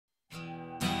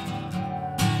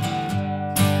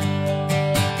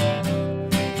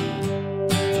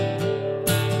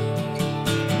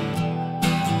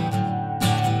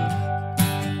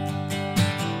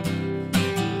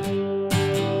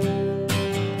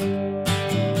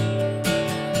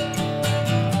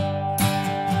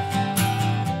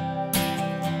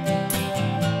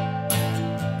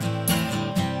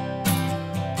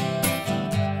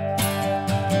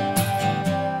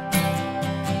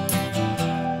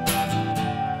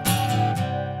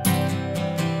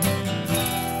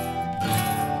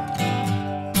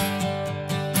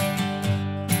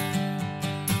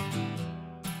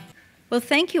Well,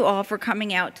 thank you all for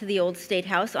coming out to the Old State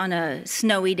House on a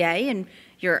snowy day, and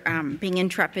you're being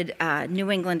intrepid New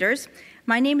Englanders.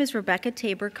 My name is Rebecca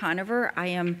Tabor Conover. I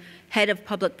am head of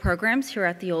public programs here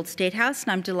at the Old State House,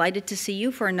 and I'm delighted to see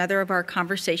you for another of our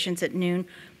Conversations at Noon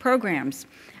programs.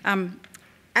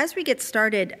 As we get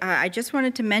started, I just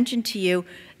wanted to mention to you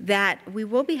that we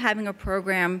will be having a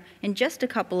program in just a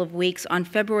couple of weeks on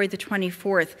February the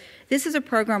 24th. This is a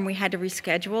program we had to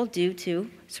reschedule due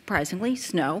to, surprisingly,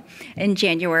 snow in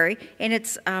January, and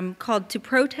it's called To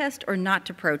Protest or Not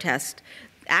to Protest,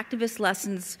 Activist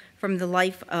Lessons from the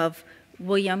Life of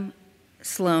William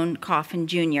Sloan Coffin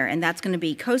Jr., and that's going to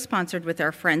be co-sponsored with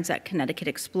our friends at Connecticut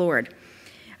Explored.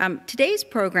 Today's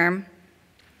program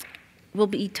we'll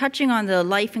be touching on the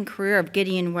life and career of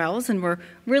Gideon Welles, and we're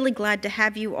really glad to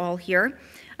have you all here.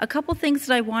 A couple things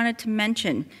that I wanted to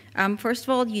mention. First of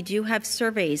all, you do have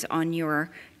surveys on your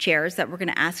chairs that we're going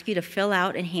to ask you to fill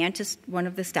out and hand to one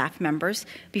of the staff members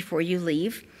before you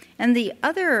leave. And the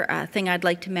other thing I'd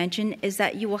like to mention is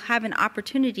that you will have an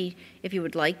opportunity, if you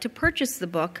would like, to purchase the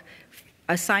book,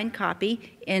 a signed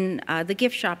copy, in the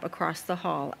gift shop across the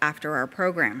hall after our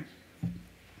program.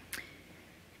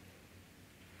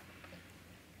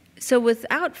 So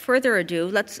without further ado,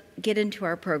 let's get into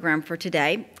our program for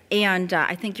today, and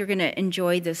I think you're going to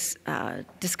enjoy this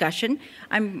discussion.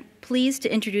 I'm pleased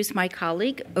to introduce my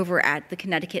colleague over at the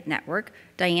Connecticut Network,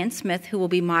 Diane Smith, who will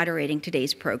be moderating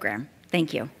today's program.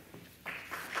 Thank you.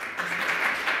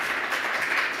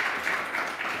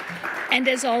 And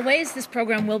as always, this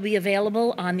program will be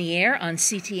available on the air on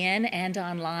CTN and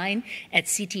online at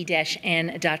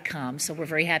ct-n.com. So we're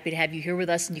very happy to have you here with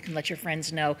us, and you can let your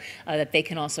friends know that they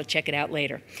can also check it out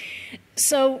later.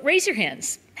 So raise your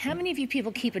hands. How many of you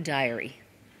people keep a diary?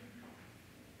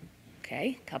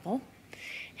 Okay, a couple.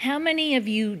 How many of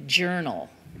you journal?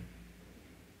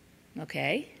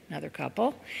 Okay, another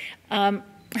couple. How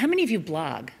many of you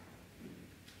blog?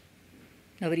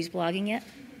 Nobody's blogging yet?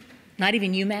 Not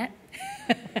even you, Matt?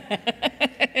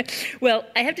 Well,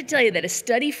 I have to tell you that a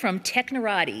study from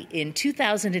Technorati in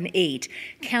 2008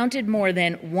 counted more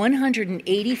than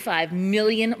 185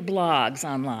 million blogs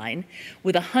online,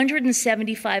 with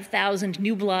 175,000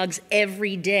 new blogs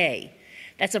every day.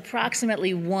 That's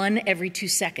approximately 1 every 2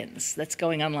 seconds that's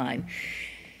going online.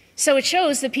 So it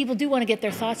shows that people do want to get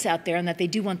their thoughts out there and that they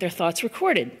do want their thoughts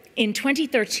recorded. In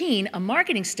 2013, a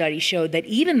marketing study showed that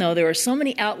even though there are so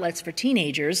many outlets for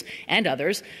teenagers and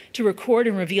others to record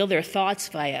and reveal their thoughts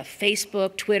via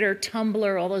Facebook, Twitter,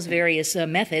 Tumblr, all those various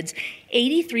methods,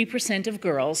 83% of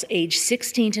girls aged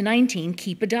 16 to 19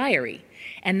 keep a diary.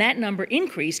 And that number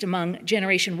increased among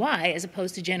Generation Y as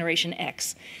opposed to Generation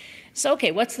X. So,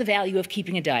 okay, what's the value of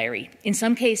keeping a diary? In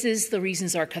some cases, the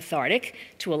reasons are cathartic,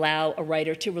 to allow a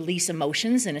writer to release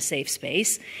emotions in a safe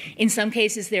space. In some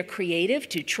cases, they're creative,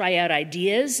 to try out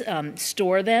ideas,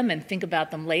 store them, and think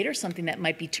about them later, something that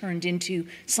might be turned into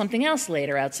something else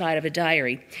later outside of a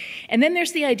diary. And then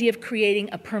there's the idea of creating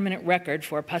a permanent record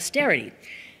for posterity.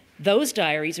 Those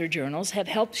diaries or journals have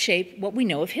helped shape what we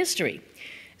know of history.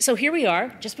 So here we are,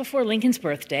 just before Lincoln's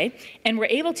birthday, and we're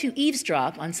able to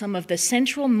eavesdrop on some of the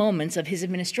central moments of his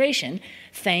administration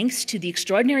thanks to the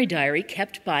extraordinary diary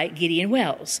kept by Gideon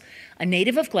Welles. A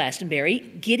native of Glastonbury,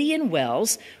 Gideon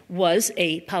Welles was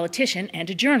a politician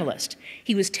and a journalist.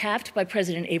 He was tapped by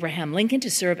President Abraham Lincoln to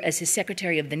serve as his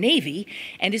Secretary of the Navy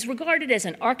and is regarded as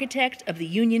an architect of the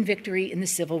Union victory in the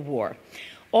Civil War.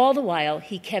 All the while,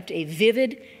 he kept a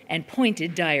vivid and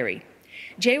pointed diary.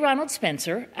 J. Ronald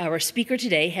Spencer, our speaker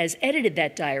today, has edited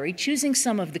that diary, choosing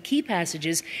some of the key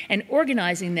passages and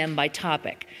organizing them by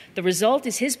topic. The result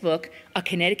is his book, A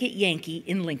Connecticut Yankee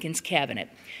in Lincoln's Cabinet.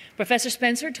 Professor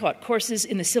Spencer taught courses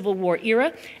in the Civil War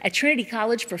era at Trinity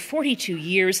College for 42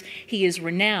 years. He is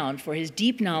renowned for his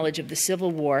deep knowledge of the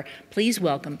Civil War. Please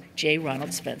welcome J.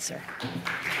 Ronald Spencer.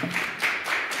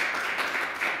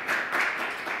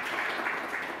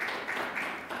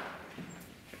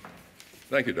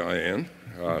 Thank you, Diane.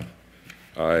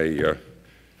 I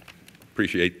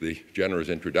appreciate the generous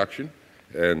introduction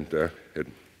and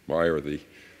admire the,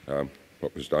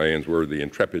 what was Diane's word, the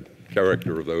intrepid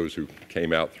character of those who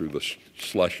came out through the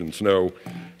slush and snow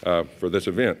for this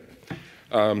event.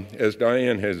 As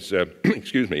Diane has,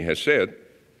 has said,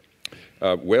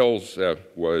 Welles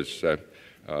was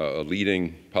a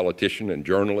leading politician and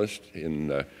journalist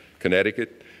in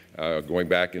Connecticut. Going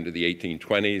back into the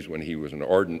 1820s when he was an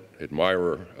ardent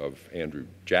admirer of Andrew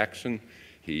Jackson.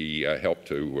 He helped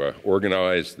to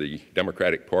organize the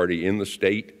Democratic Party in the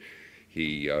state.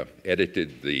 He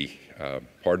edited the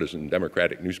partisan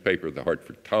Democratic newspaper, the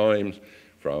Hartford Times,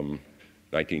 from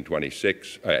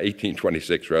 1826,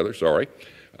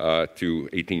 to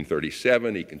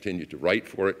 1837. He continued to write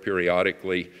for it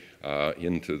periodically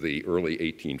into the early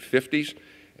 1850s,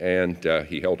 and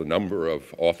he held a number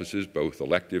of offices, both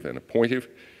elective and appointive.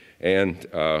 And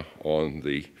on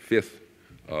the 5th,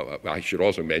 I should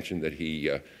also mention that he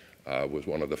was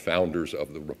one of the founders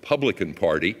of the Republican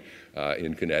Party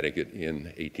in Connecticut in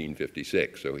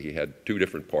 1856. So he had two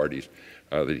different parties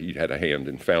that he had a hand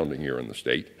in founding here in the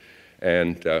state.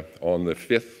 And on the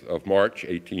 5th of March,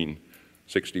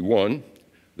 1861,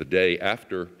 the day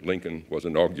after Lincoln was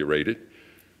inaugurated,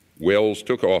 Welles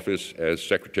took office as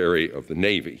Secretary of the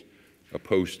Navy, a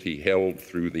post he held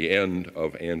through the end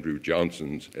of Andrew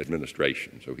Johnson's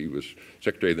administration. So he was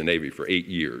Secretary of the Navy for 8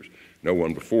 years. No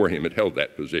one before him had held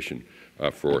that position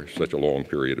for such a long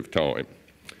period of time.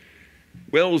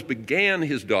 Welles began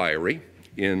his diary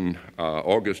in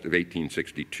August of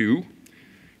 1862,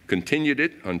 continued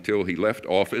it until he left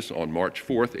office on March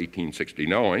 4th,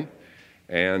 1869,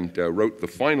 and wrote the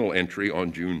final entry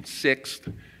on June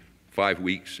 6th, 5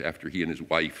 weeks after he and his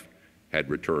wife had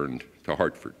returned to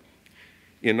Hartford.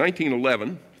 In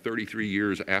 1911, 33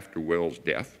 years after Welles'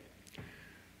 death,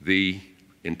 the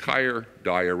entire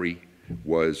diary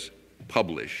was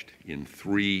published in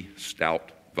 3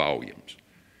 stout volumes.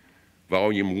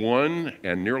 Volume 1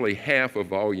 and nearly half of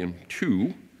Volume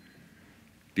 2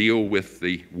 deal with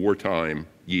the wartime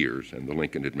years and the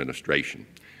Lincoln administration,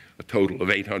 a total of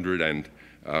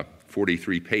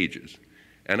 843 pages.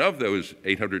 And of those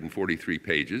 843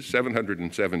 pages,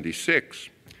 776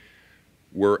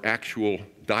 were actual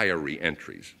diary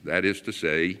entries. That is to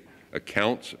say,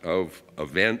 accounts of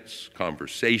events,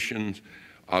 conversations,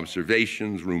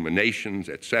 observations, ruminations,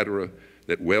 etc.,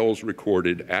 that Welles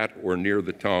recorded at or near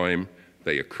the time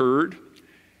they occurred,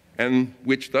 and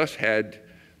which thus had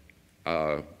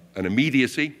an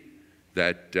immediacy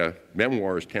that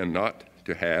memoirs tend not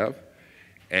to have.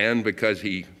 And because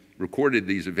he recorded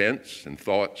these events and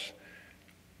thoughts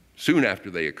soon after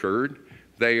they occurred,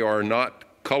 they are not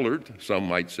colored, some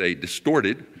might say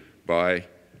distorted, by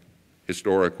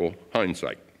historical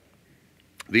hindsight.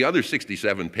 The other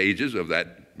 67 pages of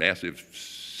that massive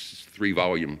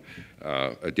 3-volume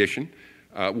edition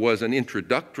was an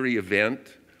introductory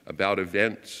event about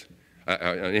events,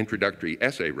 an introductory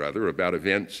essay, rather, about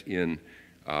events in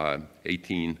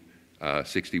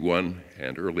 1861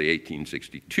 and early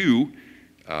 1862.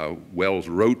 Welles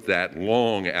wrote that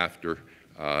long after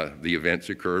the events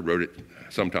occurred, wrote it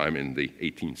sometime in the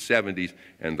 1870s,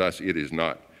 and thus it is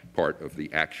not part of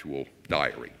the actual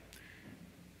diary.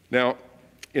 Now,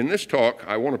 in this talk,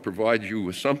 I want to provide you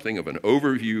with something of an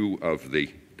overview of the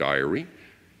diary,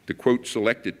 to quote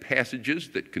selected passages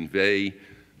that convey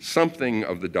something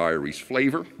of the diary's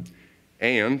flavor,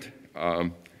 and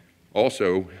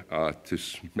also to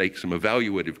make some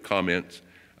evaluative comments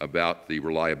about the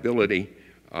reliability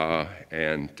of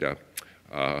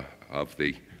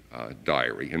the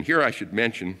diary. And here I should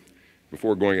mention,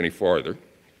 before going any farther,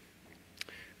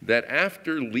 that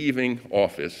after leaving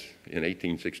office in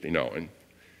 1869,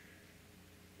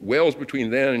 Welles, between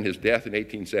then and his death in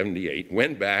 1878,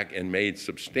 went back and made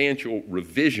substantial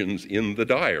revisions in the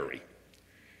diary.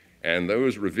 And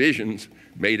those revisions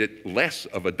made it less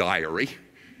of a diary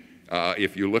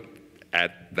if you look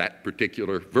at that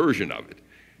particular version of it.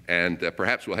 And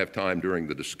perhaps we'll have time during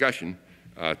the discussion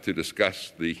to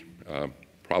discuss the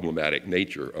problematic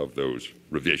nature of those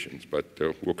revisions. But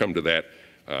we'll come to that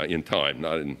in time,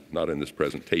 not in this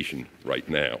presentation right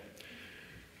now.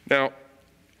 Now,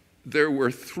 there were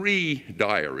 3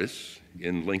 diarists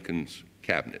in Lincoln's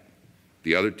cabinet.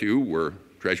 The other 2 were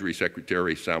Treasury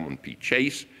Secretary Salmon P.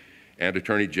 Chase and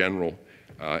Attorney General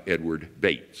Edward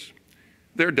Bates.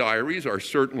 Their diaries are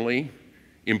certainly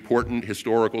important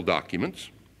historical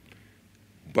documents,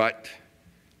 but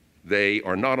they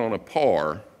are not on a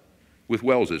par with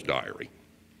Welles's diary.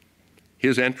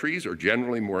 His entries are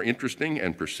generally more interesting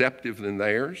and perceptive than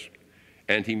theirs,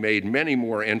 and he made many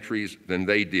more entries than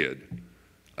they did.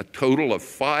 A total of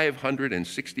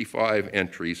 565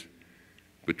 entries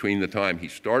between the time he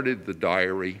started the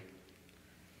diary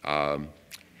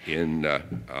in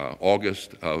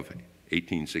August of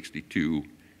 1862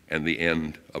 and the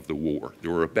end of the war.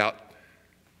 There were about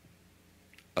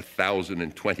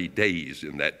 1,020 days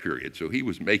in that period, so he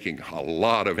was making a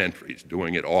lot of entries,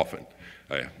 doing it often.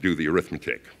 Do the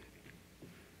arithmetic.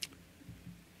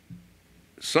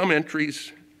 Some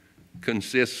entries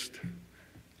consist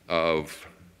of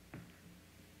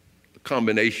a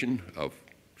combination of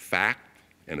fact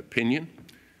and opinion.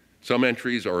 Some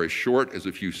entries are as short as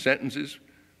a few sentences,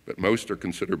 but most are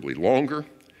considerably longer.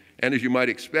 And as you might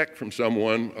expect from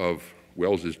someone of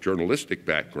Welles's journalistic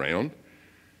background,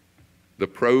 the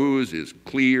prose is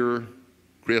clear,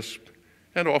 crisp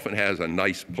and often has a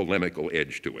nice polemical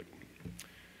edge to it.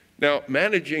 Now,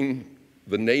 managing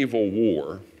the naval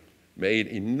war made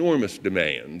enormous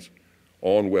demands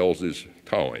on Welles's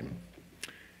time.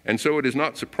 And so it is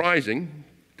not surprising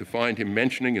to find him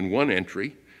mentioning in one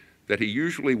entry that he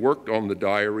usually worked on the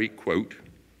diary, quote,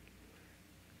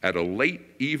 at a late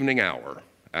evening hour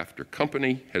after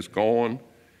company has gone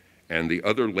and the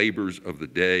other labors of the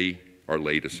day are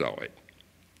laid aside.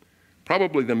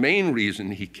 Probably the main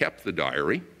reason he kept the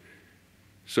diary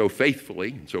so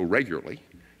faithfully and so regularly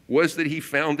was that he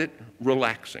found it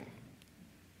relaxing,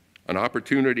 an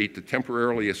opportunity to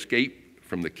temporarily escape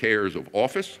from the cares of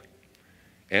office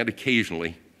and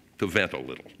occasionally to vent a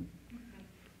little.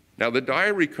 Now, the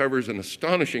diary covers an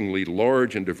astonishingly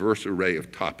large and diverse array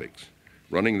of topics,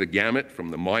 running the gamut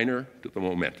from the minor to the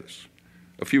momentous.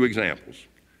 A few examples: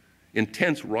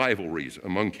 intense rivalries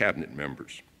among cabinet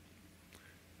members,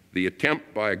 the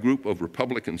attempt by a group of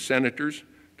Republican senators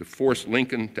to force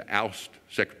Lincoln to oust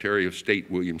Secretary of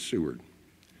State William Seward,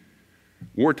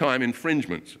 wartime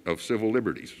infringements of civil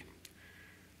liberties,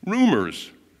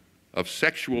 rumors of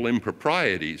sexual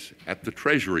improprieties at the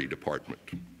Treasury Department,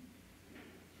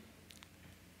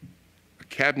 a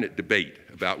cabinet debate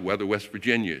about whether West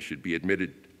Virginia should be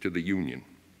admitted to the Union,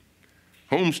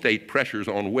 home state pressures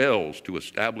on Welles to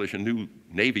establish a new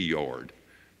Navy Yard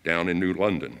down in New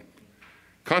London,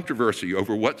 controversy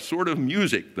over what sort of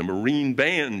music the Marine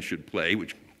Band should play,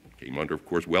 which came under, of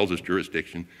course, Welles's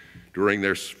jurisdiction during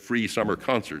their free summer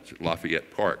concerts at Lafayette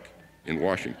Park in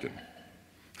Washington.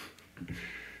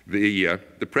 The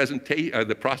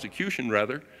prosecution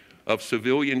of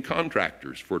civilian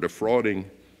contractors for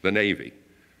defrauding the Navy,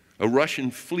 a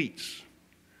Russian fleet's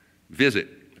visit,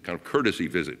 a kind of courtesy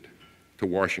visit to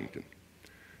Washington,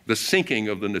 the sinking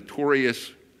of the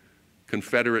notorious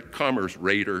Confederate commerce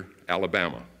raider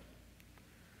Alabama,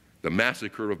 the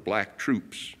massacre of black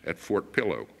troops at Fort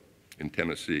Pillow in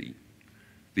Tennessee,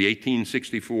 the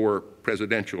 1864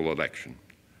 presidential election,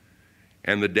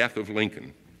 and the death of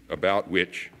Lincoln, about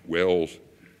which Welles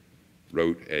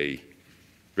wrote a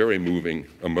very moving,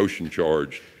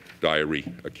 emotion-charged diary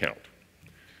account.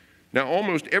 Now,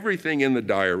 almost everything in the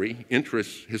diary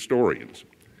interests historians,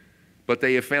 but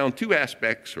they have found two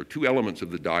aspects or two elements of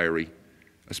the diary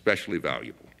especially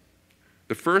valuable.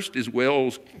 The first is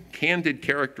Welles' candid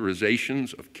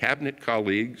characterizations of cabinet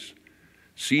colleagues,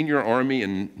 senior Army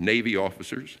and Navy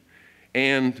officers,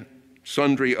 and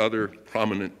sundry other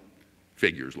prominent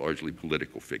figures, largely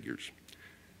political figures.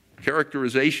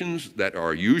 Characterizations that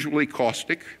are usually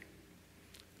caustic,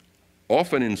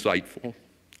 often insightful,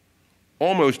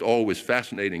 almost always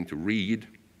fascinating to read,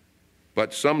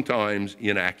 but sometimes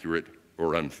inaccurate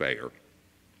or unfair.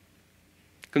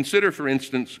 Consider, for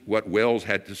instance, what Welles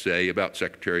had to say about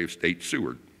Secretary of State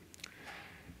Seward.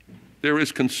 There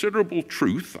is considerable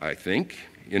truth, I think,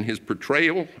 in his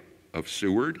portrayal of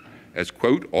Seward as,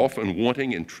 quote, often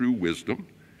wanting in true wisdom,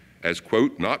 as,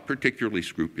 quote, not particularly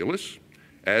scrupulous,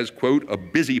 as, quote, a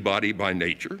busybody by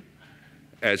nature,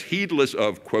 as heedless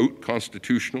of, quote,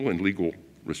 constitutional and legal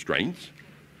restraints,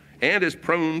 and as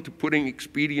prone to putting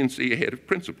expediency ahead of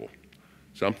principle,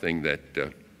 something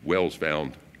that Welles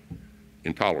found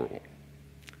intolerable.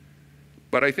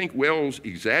 But I think Welles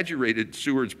exaggerated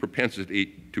Seward's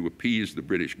propensity to appease the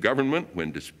British government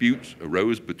when disputes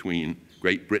arose between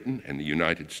Great Britain and the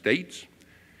United States.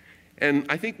 And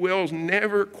I think Welles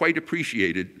never quite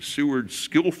appreciated Seward's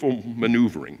skillful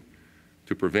maneuvering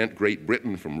to prevent Great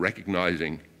Britain from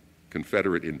recognizing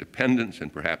Confederate independence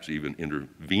and perhaps even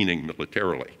intervening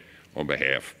militarily on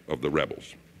behalf of the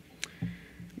rebels.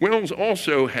 Welles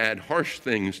also had harsh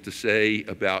things to say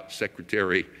about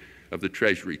Secretary of the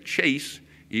Treasury Chase,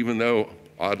 even though,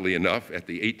 oddly enough, at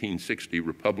the 1860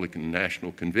 Republican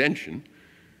National Convention,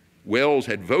 Welles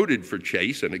had voted for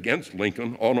Chase and against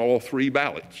Lincoln on all three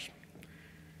ballots.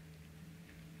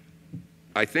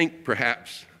 I think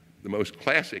perhaps the most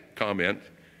classic comment,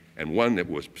 and one that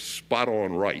was spot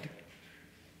on right,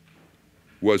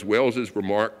 was Welles's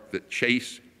remark that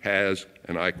Chase has,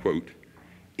 and I quote,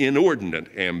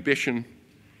 inordinate ambition,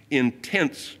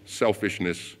 intense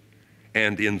selfishness,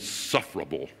 and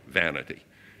insufferable vanity.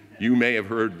 You may have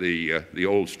heard the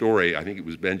old story. I think it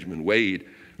was Benjamin Wade,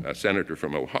 a senator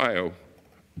from Ohio.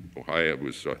 Ohio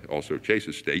was also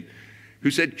Chase's state, who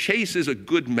said, Chase is a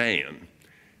good man,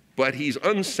 but he's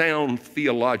unsound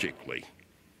theologically.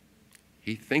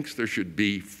 He thinks there should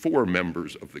be 4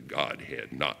 members of the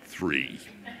Godhead, not 3.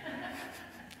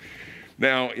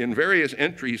 Now, in various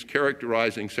entries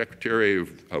characterizing Secretary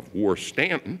of War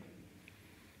Stanton,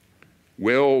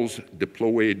 Welles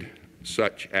deployed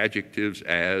such adjectives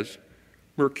as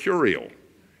mercurial,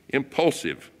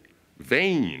 impulsive,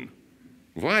 vain,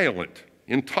 violent,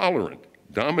 intolerant,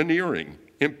 domineering,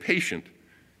 impatient,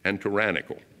 and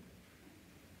tyrannical.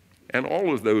 And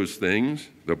all of those things,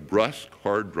 the brusque,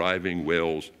 hard-driving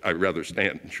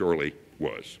Stanton surely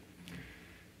was.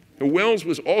 Now, Welles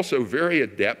was also very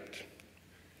adept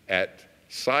at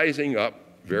sizing up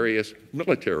various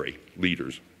military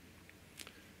leaders.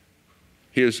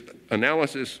 His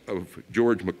analysis of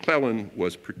George McClellan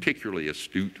was particularly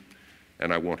astute,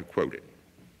 and I want to quote it.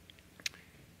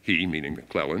 He, meaning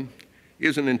McClellan,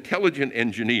 is an intelligent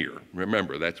engineer.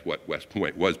 Remember, that's what West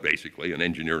Point was basically, an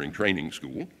engineering training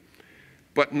school,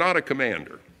 but not a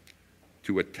commander.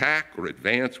 To attack or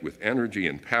advance with energy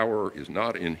and power is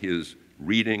not in his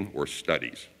reading or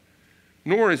studies,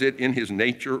 nor is it in his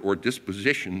nature or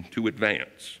disposition to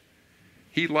advance.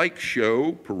 He likes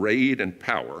show, parade, and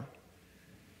power.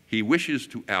 He wishes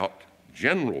to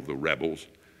out-general the rebels,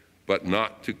 but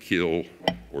not to kill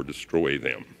or destroy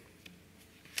them.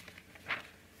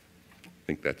 I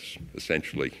think that's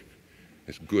essentially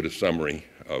as good a summary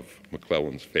of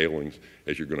McClellan's failings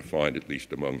as you're going to find, at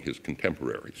least among his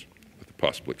contemporaries, with the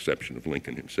possible exception of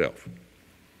Lincoln himself.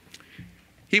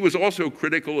 He was also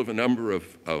critical of a number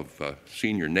of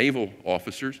senior naval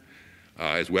officers,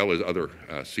 as well as other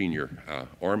senior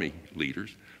Army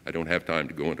leaders. I don't have time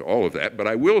to go into all of that, but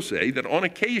I will say that on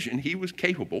occasion he was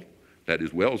capable, that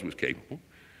is, Welles was capable,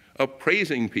 of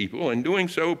praising people and doing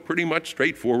so pretty much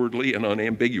straightforwardly and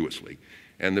unambiguously.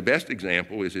 And the best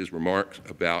example is his remarks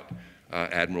about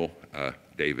Admiral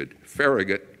David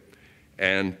Farragut.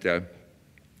 And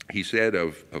he said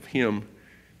of him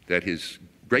that his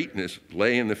greatness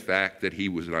lay in the fact that he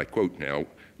was, and I quote now,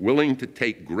 willing to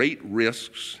take great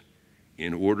risks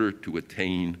in order to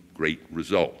attain great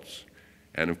results.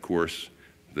 And of course,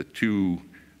 the two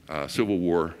Civil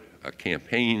War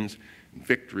campaigns and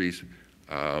victories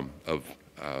of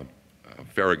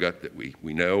Farragut that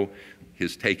we know,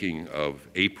 his taking of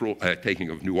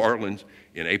New Orleans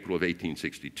in April of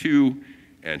 1862,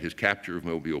 and his capture of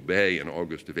Mobile Bay in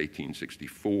August of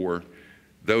 1864,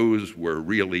 those were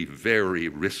really very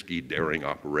risky, daring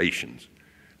operations.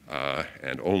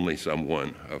 And only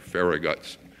someone of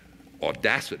Farragut's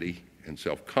audacity and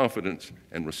self-confidence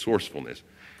and resourcefulness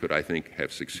could, I think,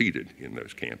 have succeeded in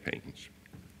those campaigns.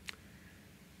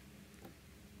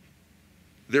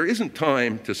 There isn't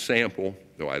time to sample,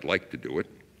 though I'd like to do it,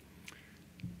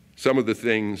 some of the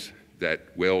things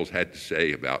that Welles had to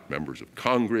say about members of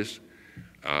Congress,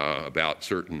 about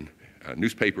certain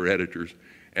newspaper editors,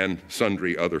 and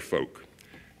sundry other folk.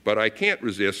 But I can't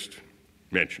resist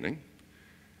mentioning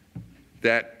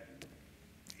that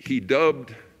he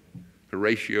dubbed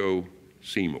Horatio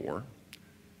Seymour,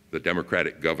 the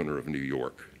Democratic governor of New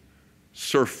York,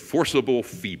 Sir Forcible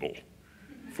Feeble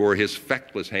for his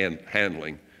feckless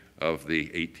handling of the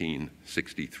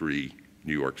 1863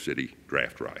 New York City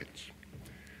draft riots.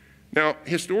 Now,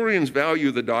 historians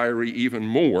value the diary even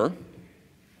more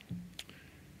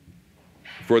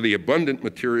for the abundant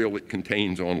material it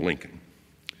contains on Lincoln.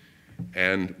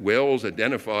 And Welles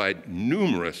identified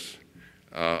numerous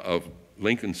of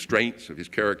Lincoln's strengths, of his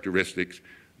characteristics,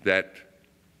 that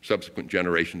subsequent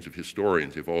generations of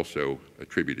historians have also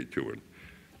attributed to him.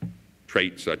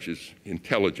 Traits such as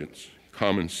intelligence,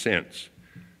 common sense,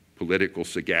 political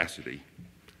sagacity,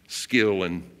 skill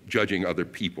in judging other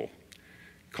people,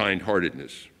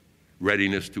 kind-heartedness,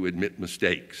 readiness to admit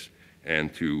mistakes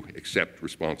and to accept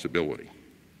responsibility.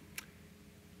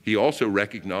 He also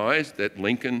recognized that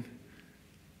Lincoln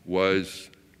was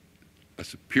a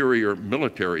superior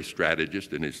military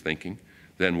strategist in his thinking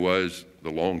than was the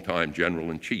longtime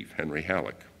General-in-Chief, Henry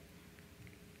Halleck.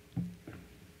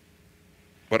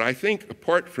 But I think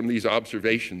apart from these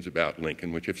observations about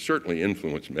Lincoln, which have certainly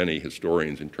influenced many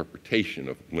historians' interpretation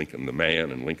of Lincoln the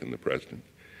man and Lincoln the president,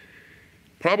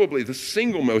 probably the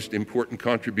single most important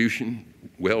contribution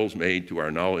Welles made to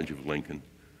our knowledge of Lincoln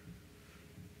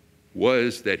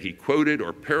was that he quoted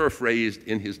or paraphrased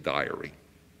in his diary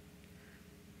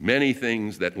many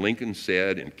things that Lincoln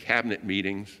said in cabinet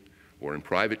meetings or in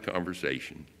private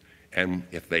conversation, and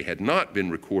if they had not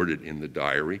been recorded in the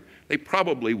diary, they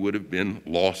probably would have been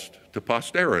lost to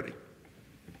posterity.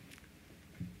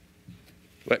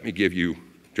 Let me give you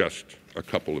just a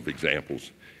couple of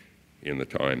examples in the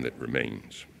time that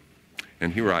remains.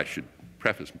 And here I should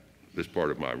preface this part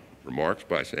of my remarks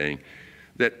by saying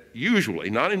that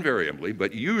usually, not invariably,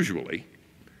 but usually,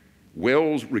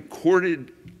 Welles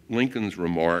recorded Lincoln's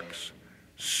remarks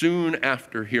soon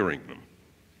after hearing them,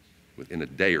 within a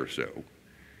day or so.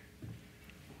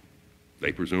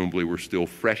 They presumably were still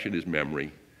fresh in his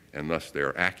memory, and thus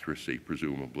their accuracy,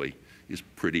 presumably, is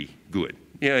pretty good.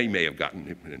 Yeah, he may have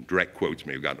gotten, in direct quotes,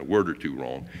 may have gotten a word or two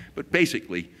wrong, but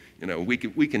basically, you know, we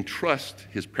can trust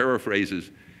his paraphrases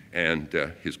and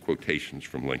his quotations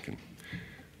from Lincoln.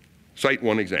 Cite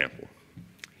one example.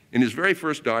 In his very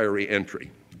first diary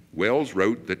entry, Welles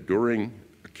wrote that during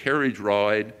a carriage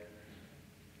ride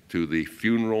to the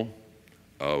funeral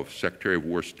of Secretary of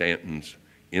War Stanton's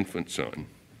infant son,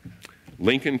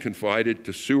 Lincoln confided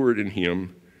to Seward and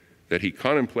him that he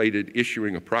contemplated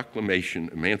issuing a proclamation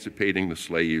emancipating the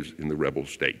slaves in the rebel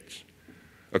states.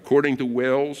 According to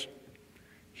Welles,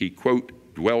 he,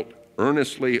 quote, dwelt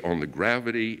earnestly on the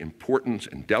gravity, importance,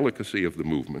 and delicacy of the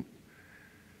movement,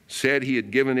 said he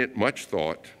had given it much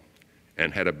thought,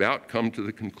 and had about come to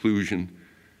the conclusion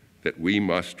that we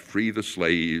must free the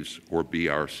slaves or be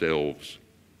ourselves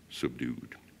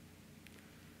subdued.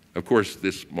 Of course,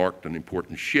 this marked an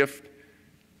important shift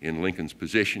in Lincoln's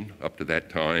position. Up to that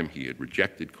time, he had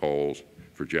rejected calls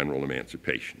for general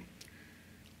emancipation.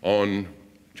 On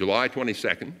July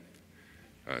 22nd,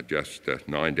 just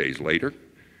 9 days later,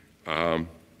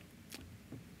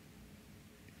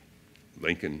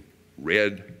 Lincoln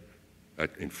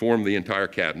informed the entire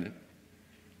cabinet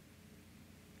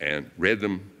and read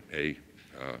them a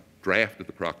draft of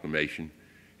the proclamation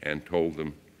and told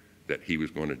them that he was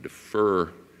going to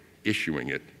defer issuing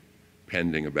it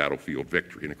pending a battlefield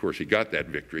victory. And of course, he got that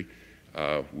victory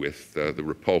with the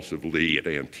repulsive Lee at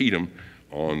Antietam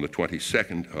on the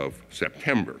 22nd of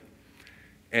September.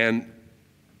 And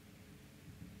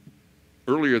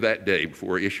earlier that day,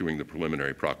 before issuing the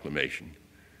preliminary proclamation,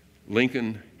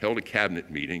 Lincoln held a cabinet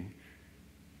meeting,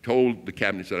 told the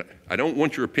cabinet, said, I don't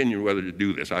want your opinion whether to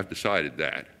do this, I've decided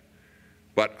that,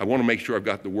 but I want to make sure I've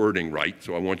got the wording right,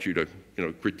 so I want you to,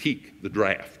 critique the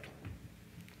draft.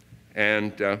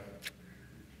 And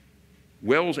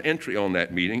Welles' entry on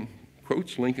that meeting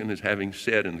quotes Lincoln as having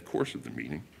said in the course of the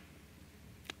meeting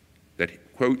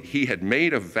that, quote, he had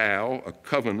made a vow, a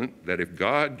covenant, that if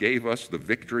God gave us the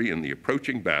victory in the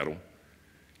approaching battle,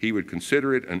 he would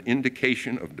consider it an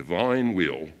indication of divine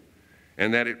will,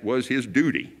 and that it was his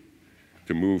duty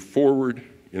to move forward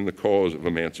in the cause of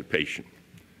emancipation.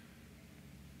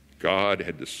 God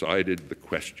had decided the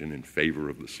question in favor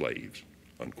of the slaves,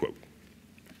 unquote.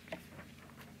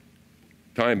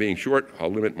 Time being short,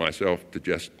 I'll limit myself to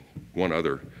just one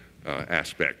other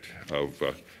aspect of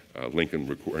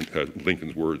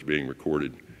Lincoln's words being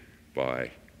recorded by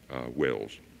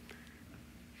Welles.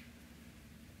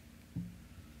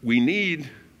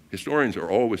 Historians are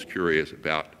always curious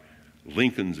about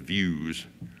Lincoln's views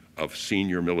of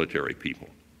senior military people.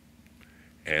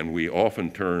 And we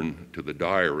often turn to the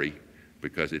diary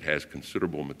because it has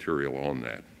considerable material on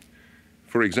that.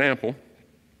 For example,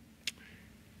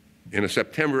 in a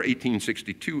September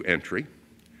 1862 entry,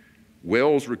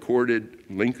 Welles recorded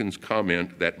Lincoln's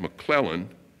comment that McClellan,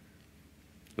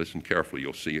 listen carefully,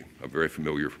 you'll see a very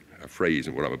familiar phrase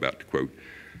in what I'm about to quote.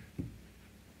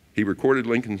 He recorded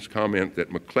Lincoln's comment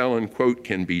that McClellan, quote,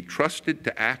 can be trusted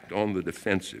to act on the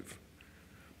defensive,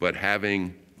 but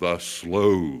having the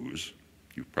slows,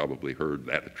 you've probably heard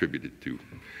that attributed to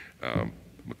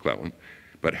McClellan,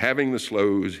 but having the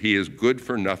slows, he is good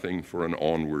for nothing for an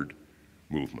onward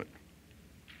movement.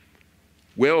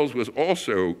 Welles was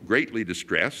also greatly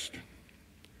distressed.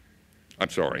 I'm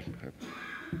sorry,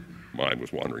 mind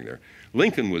was wandering there.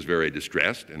 Lincoln was very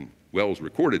distressed, and Welles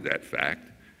recorded that fact,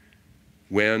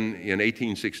 when in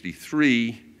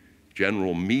 1863,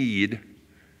 General Meade,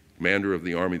 commander of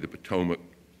the Army of the Potomac,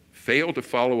 failed to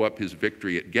follow up his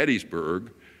victory at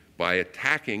Gettysburg by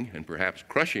attacking and perhaps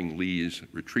crushing Lee's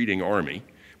retreating army,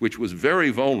 which was very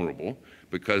vulnerable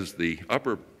because the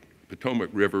upper Potomac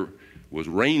River was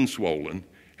rain-swollen,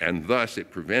 and thus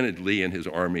it prevented Lee and his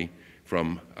army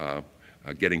from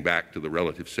getting back to the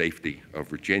relative safety of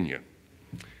Virginia.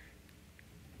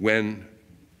 When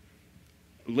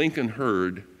Lincoln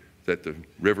heard that the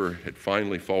river had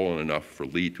finally fallen enough for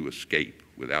Lee to escape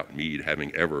without Meade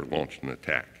having ever launched an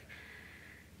attack,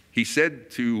 he said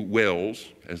to Welles,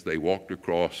 as they walked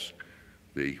across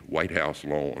the White House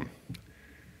lawn,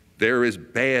 "There is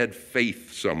bad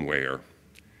faith somewhere.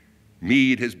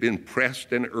 Meade has been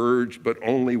pressed and urged, but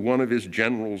only one of his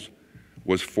generals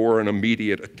was for an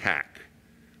immediate attack,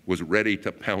 was ready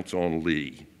to pounce on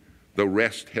Lee. The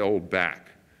rest held back.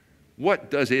 What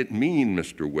does it mean,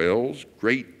 Mr. Welles?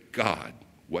 Great God,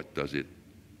 what does it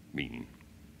mean?"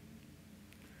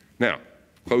 Now,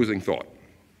 closing thought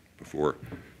before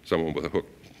someone with a hook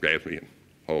grabs me and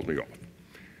hauls me off.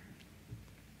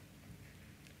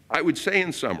 I would say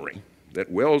in summary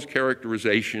that Welles'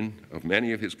 characterization of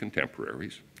many of his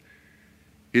contemporaries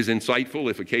his insightful,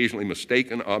 if occasionally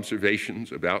mistaken,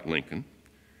 observations about Lincoln,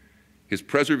 his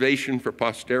preservation for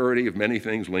posterity of many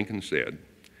things Lincoln said,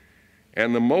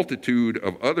 and the multitude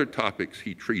of other topics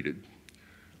he treated,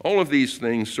 all of these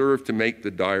things serve to make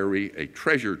the diary a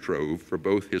treasure trove for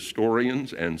both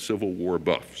historians and Civil War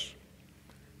buffs,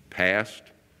 past,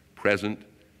 present,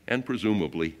 and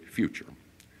presumably future.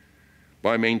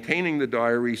 By maintaining the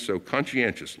diary so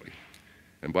conscientiously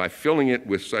and by filling it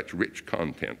with such rich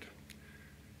content,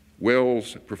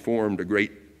 Welles performed a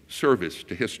great service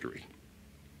to history,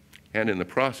 and in the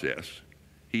process,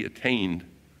 he attained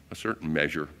a certain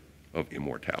measure of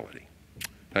immortality.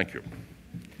 Thank you.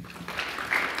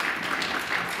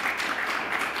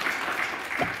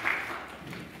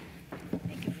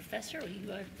 Thank you, Professor. Will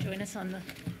you join us on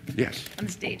the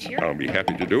stage here? I'll be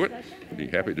happy to do it. Be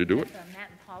happy to do it. Matt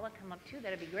and Paula come up too.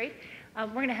 That'd be great. We're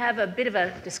going to have a bit of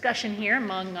a discussion here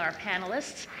among our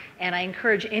panelists, and I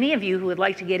encourage any of you who would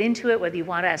like to get into it, whether you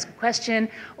want to ask a question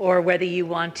or whether you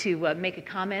want to make a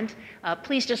comment,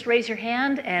 please just raise your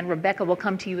hand, and Rebecca will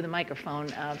come to you with a microphone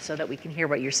so that we can hear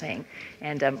what you're saying,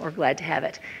 and we're glad to have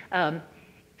it.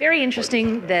 Very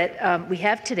interesting that we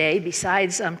have today,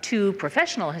 besides two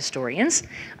professional historians,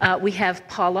 we have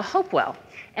Paula Hopewell.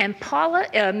 And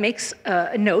Paula makes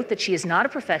a note that she is not a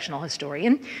professional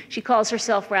historian. She calls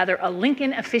herself rather a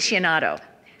Lincoln aficionado,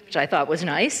 which I thought was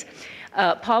nice.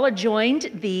 Paula joined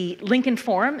the Lincoln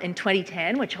Forum in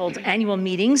 2010, which holds annual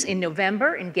meetings in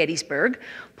November in Gettysburg.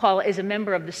 Paula is a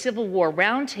member of the Civil War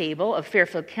Roundtable of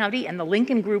Fairfield County and the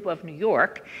Lincoln Group of New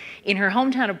York. In her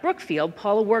hometown of Brookfield,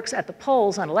 Paula works at the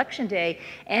polls on Election Day,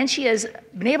 and she has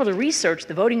been able to research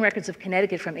the voting records of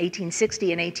Connecticut from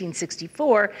 1860 and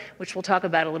 1864, which we'll talk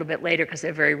about a little bit later because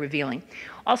they're very revealing.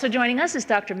 Also joining us is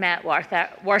Dr. Matt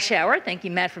Warshauer. Thank you,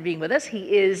 Matt, for being with us.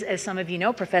 He is, as some of you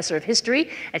know, professor of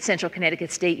history at Central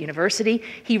Connecticut State University.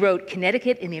 He wrote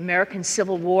Connecticut in the American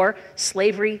Civil War,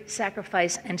 Slavery,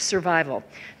 Sacrifice, and Survival.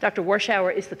 Dr.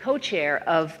 Warshauer is the co-chair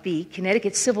of the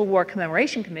Connecticut Civil War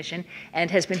Commemoration Commission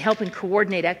and has been helping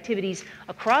coordinate activities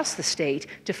across the state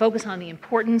to focus on the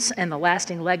importance and the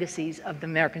lasting legacies of the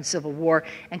American Civil War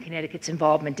and Connecticut's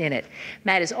involvement in it.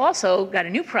 Matt has also got a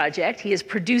new project. He is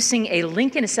producing a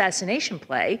Lincoln assassination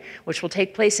play, which will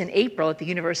take place in April at the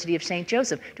University of St.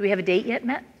 Joseph. Do we have a date yet,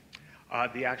 Matt?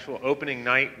 The actual opening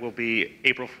night will be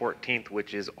April 14th,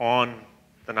 which is on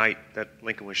the night that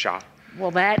Lincoln was shot.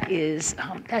 Well,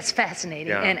 that's fascinating,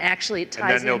 Yeah. And actually it ties in.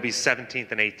 And then there'll be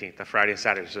 17th and 18th, the Friday and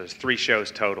Saturday, so there's 3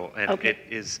 shows total, and Okay. it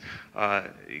is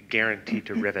guaranteed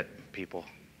to rivet people.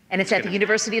 And it's at the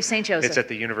University of St. Joseph. It's at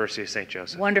the University of St.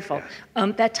 Joseph. Wonderful.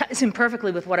 Yes. That ties in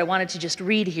perfectly with what I wanted to just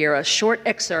read here, a short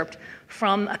excerpt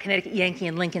from a Connecticut Yankee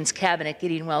in Lincoln's cabinet,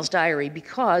 Gideon Welles' diary,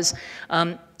 because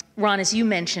Ron, as you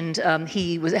mentioned,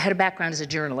 he had a background as a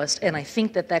journalist, and I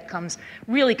think that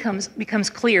becomes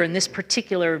clear in this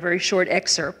particular very short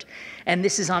excerpt. And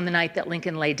this is on the night that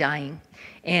Lincoln lay dying,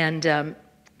 and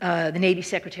the Navy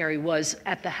Secretary was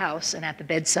at the house and at the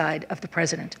bedside of the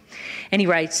president. And he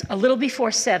writes, "A little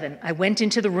before 7, I went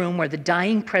into the room where the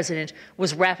dying president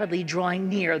was rapidly drawing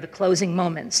near the closing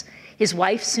moments. His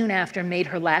wife soon after made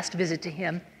her last visit to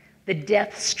him. The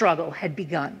death struggle had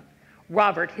begun.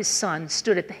 Robert, his son,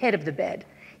 stood at the head of the bed.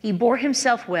 He bore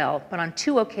himself well, but on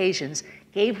 2 occasions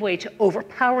gave way to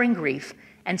overpowering grief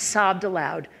and sobbed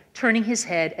aloud, turning his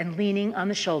head and leaning on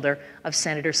the shoulder of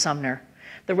Senator Sumner.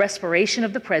 The respiration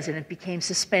of the president became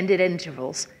suspended at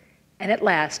intervals, and at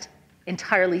last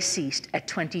entirely ceased at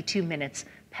 22 minutes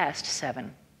past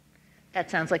 7.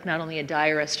 That sounds like not only a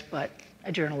diarist, but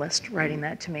a journalist writing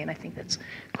that to me, and I think that's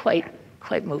quite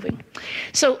moving.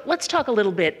 So let's talk a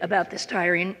little bit about this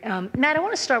diary. And, Matt, I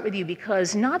want to start with you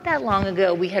because not that long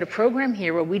ago we had a program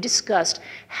here where we discussed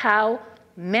how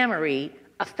memory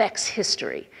affects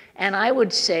history. And I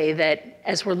would say that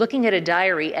as we're looking at a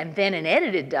diary and then an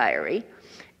edited diary,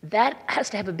 that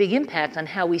has to have a big impact on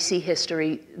how we see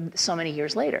history so many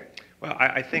years later. Well,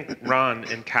 I think Ron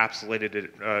encapsulated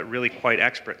it really quite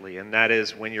expertly, and that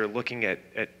is when you're looking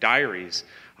at diaries,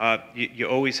 you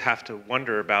always have to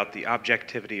wonder about the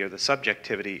objectivity or the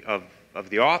subjectivity of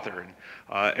the author.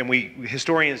 And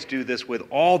historians do this with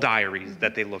all diaries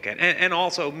that they look at, and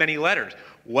also many letters.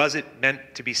 Was it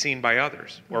meant to be seen by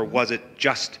others, or was it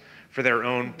just for their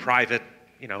own private,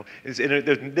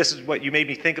 this is what you made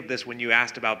me think of this when you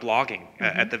asked about blogging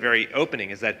at the very opening,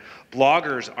 is that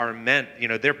bloggers are meant,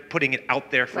 they're putting it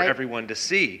out there for everyone to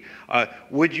see.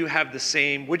 Would you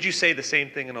say the same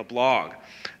thing in a blog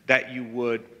that you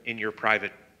would in your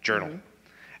private journal?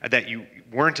 that you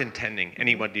weren't intending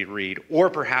anybody to read, or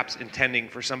perhaps intending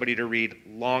for somebody to read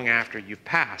long after you've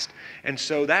passed. And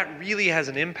so that really has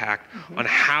an impact on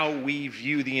how we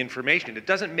view the information. It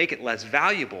doesn't make it less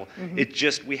valuable, it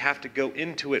just, we have to go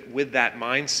into it with that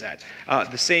mindset.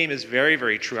 The same is very,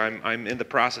 very true. I'm in the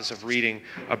process of reading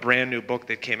a brand new book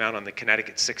that came out on the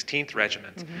Connecticut 16th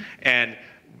Regiment. And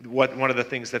one of the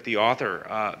things that the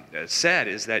author said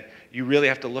is that you really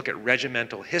have to look at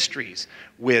regimental histories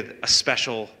with a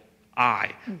special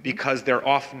eye, because they're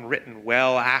often written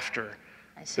well after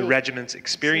the regiment's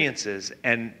experiences,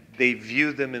 and they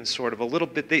view them in sort of a little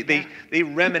bit, they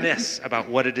reminisce about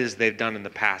what it is they've done in the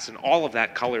past, and all of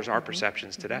that colors our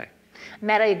perceptions today.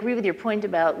 Matt, I agree with your point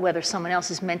about whether someone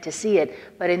else is meant to see it,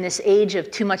 but in this age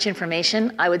of too much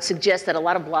information, I would suggest that a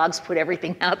lot of blogs put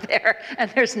everything out there, and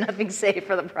there's nothing safe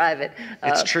for the private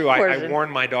It's true. I warn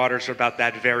my daughters about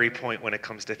that very point when it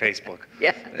comes to Facebook.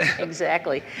 Yeah,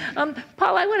 exactly.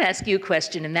 Paul, I want to ask you a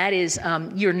question, and that is,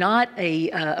 you're not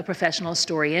a professional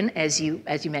historian, as you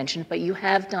mentioned, but you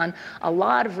have done a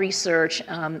lot of research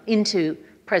into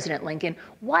President Lincoln.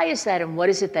 Why is that, and what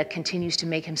is it that continues to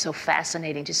make him so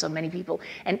fascinating to so many people?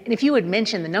 And if you would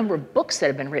mention the number of books that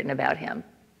have been written about him.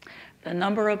 The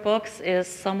number of books is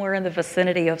somewhere in the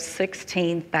vicinity of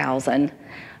 16,000,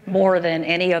 more than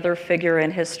any other figure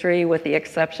in history, with the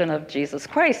exception of Jesus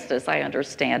Christ, as I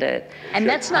understand it. And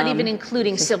that's not even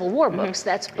including Civil War books.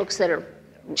 That's books that are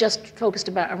just focused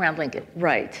around Lincoln.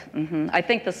 Right. I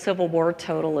think the Civil War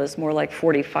total is more like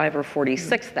 45 or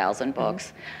 46,000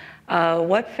 books.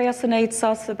 What fascinates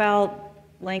us about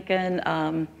Lincoln,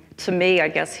 to me, I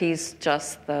guess he's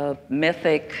just the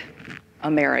mythic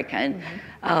American.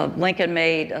 Lincoln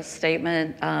made a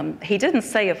statement. He didn't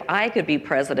say, if I could be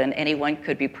president, anyone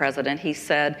could be president. He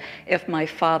said, if my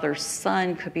father's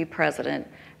son could be president,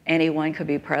 anyone could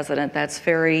be president. That's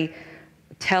very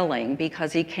telling,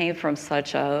 because he came from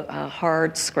such a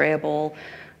hard scrabble,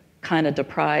 kind of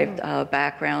deprived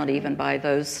background, even by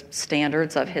those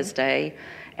standards of his day.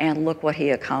 And look what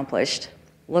he accomplished.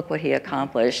 Look what he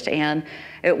accomplished. And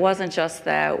it wasn't just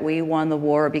that we won the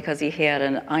war because he had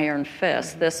an iron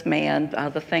fist. This man,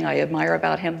 the thing I admire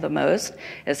about him the most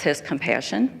is his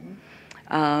compassion.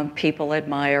 People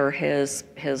admire his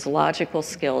logical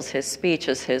skills, his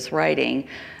speeches, his writing.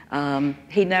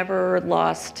 He never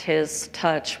lost his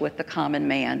touch with the common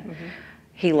man.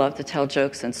 He loved to tell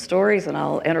jokes and stories, and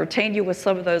I'll entertain you with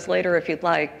some of those later if you'd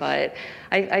like. But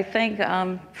I think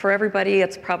for everybody,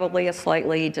 it's probably a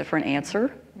slightly different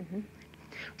answer.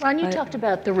 Ron, you talked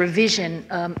about the revision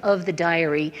of the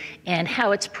diary and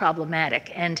how it's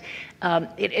problematic. And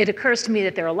it occurs to me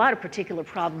that there are a lot of particular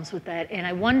problems with that. And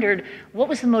I wondered, what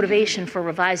was the motivation for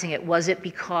revising it? Was it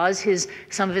because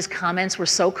some of his comments were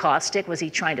so caustic? Was he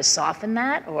trying to soften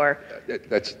that, or?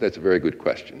 That's a very good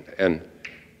question. And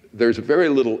there's very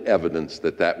little evidence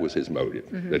that that was his motive,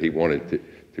 that he wanted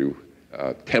to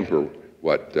temper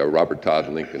what Robert Todd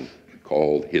Lincoln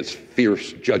called his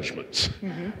fierce judgments.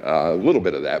 A little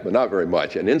bit of that, but not very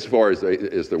much. And insofar as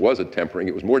there was a tempering,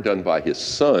 it was more done by his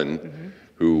son,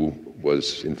 who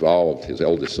was involved, his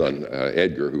eldest son,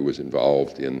 Edgar, who was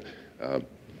involved in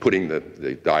putting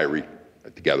the diary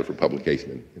together for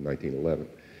publication in 1911.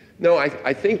 No,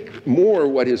 I think more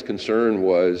what his concern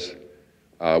was,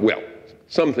 well,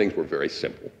 some things were very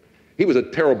simple. He was a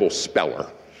terrible speller.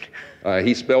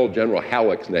 He spelled General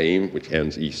Halleck's name, which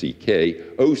ends E-C-K,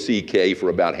 O-C-K for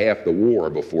about half the war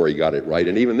before he got it right,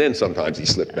 and even then sometimes he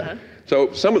slipped back.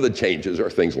 So some of the changes are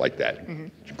things like that,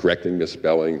 correcting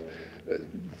misspelling,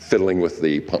 fiddling with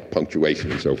the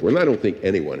punctuation and so forth, and I don't think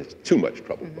anyone is too much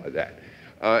troubled by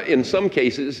that. In some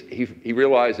cases, he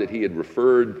realized that he had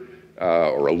referred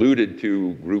or alluded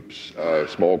to groups,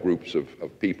 small groups of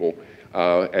people,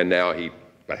 and now he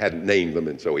hadn't named them,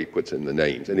 and so he puts in the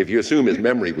names. And if you assume his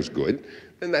memory was good,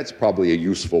 then that's probably a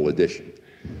useful addition.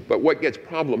 But what gets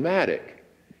problematic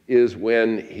is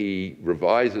when he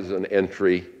revises an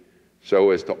entry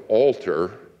so as to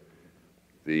alter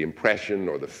the impression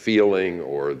or the feeling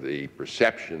or the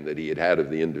perception that he had had of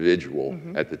the individual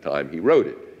at the time he wrote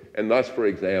it. And thus, for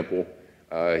example,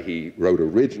 he wrote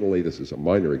originally, this is a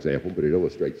minor example, but it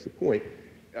illustrates the point.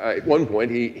 At one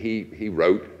point, he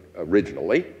wrote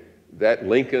originally that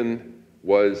Lincoln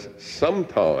was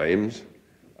sometimes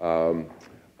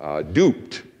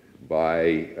duped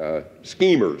by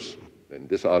schemers and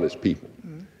dishonest people.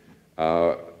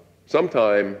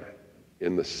 Sometime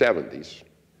in the 70s,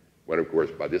 when, of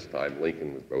course, by this time,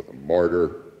 Lincoln was both a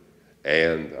martyr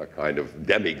and a kind of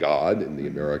demigod in the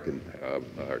American,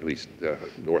 or at least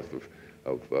north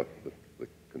of the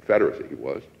Confederacy he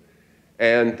was.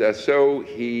 And so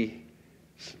he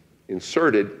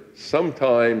inserted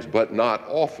sometimes but not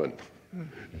often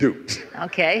Dukes.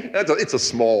 Okay. It's a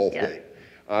small thing.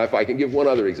 If I can give one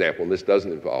other example, and this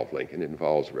doesn't involve Lincoln, it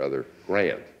involves rather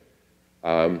Grant.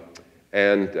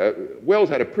 Welles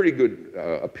had a pretty good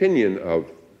opinion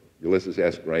of Ulysses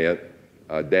S. Grant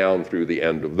down through the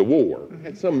end of the war.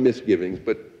 Had some misgivings,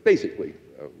 but basically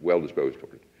well disposed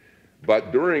toward it.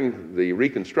 But during the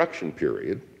Reconstruction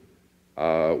period,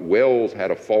 Welles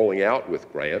had a falling out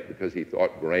with Grant because he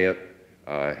thought Grant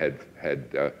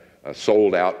had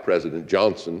sold out President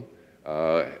Johnson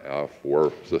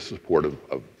for the support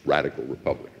of radical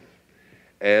Republicans.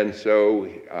 And so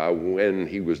when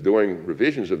he was doing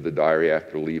revisions of the diary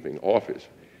after leaving office,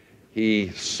 he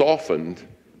softened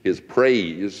his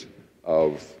praise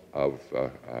of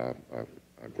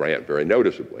Grant very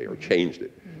noticeably, or changed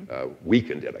it,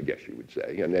 weakened it, I guess you would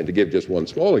say. And to give just one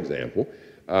small example,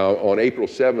 on April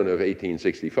 7 of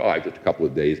 1865, just a couple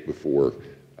of days before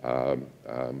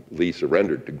Lee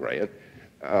surrendered to Grant,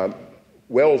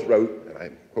 Welles wrote, and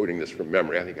I'm quoting this from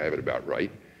memory, I think I have it about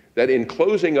right, that in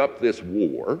closing up this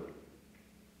war,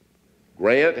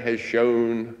 Grant has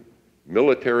shown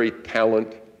military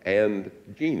talent and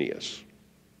genius.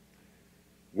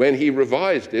 When he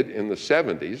revised it in the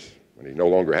 70s, when he no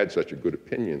longer had such a good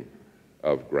opinion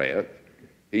of Grant,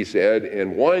 he said,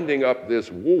 in winding up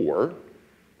this war,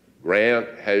 Grant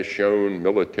has shown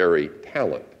military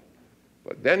talent.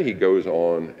 But then he goes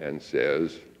on and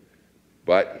says,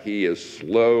 but he is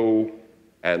slow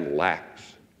and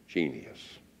lacks genius.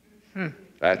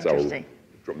 That's a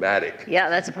dramatic. Yeah,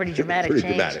 that's a pretty dramatic change.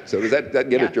 Dramatic. So does that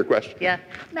get at your question? Yeah.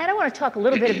 Matt, I want to talk a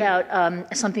little bit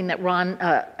about something that Ron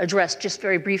addressed just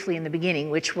very briefly in the beginning,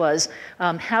 which was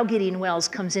how Gideon Welles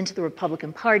comes into the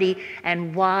Republican Party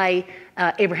and why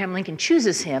Abraham Lincoln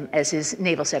chooses him as his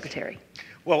naval secretary.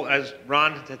 Well, as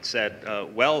Ron had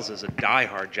said, Welles is a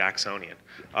diehard Jacksonian.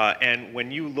 And when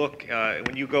you look,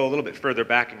 when you go a little bit further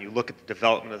back and you look at the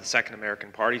development of the Second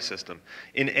American Party system,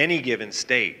 in any given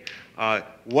state,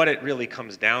 what it really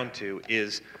comes down to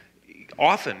is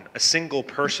often a single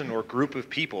person or group of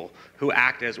people who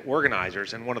act as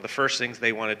organizers, and one of the first things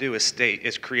they want to do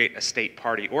is create a state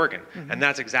party organ. And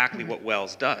that's exactly what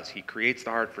Welles does. He creates the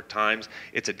Hartford Times.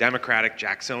 It's a Democratic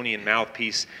Jacksonian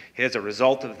mouthpiece. As a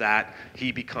result of that,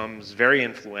 he becomes very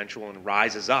influential and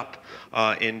rises up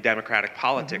in Democratic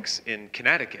politics in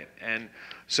Connecticut. And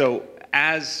so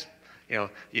as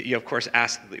you of course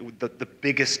ask the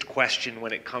biggest question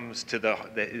when it comes to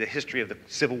the history of the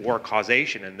Civil War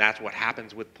causation, and that's what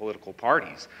happens with political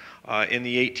parties. In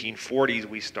the 1840s,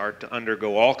 we start to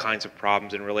undergo all kinds of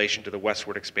problems in relation to the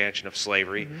westward expansion of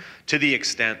slavery, to the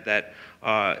extent that,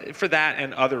 for that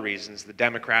and other reasons, the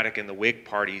Democratic and the Whig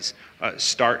parties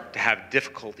start to have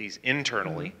difficulties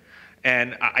internally.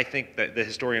 And I think that the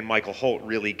historian Michael Holt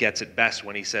really gets it best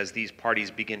when he says these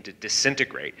parties begin to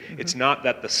disintegrate. It's not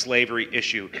that the slavery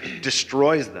issue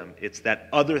destroys them, it's that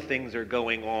other things are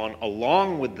going on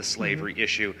along with the slavery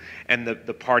issue, and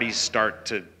the parties start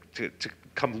to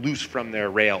come loose from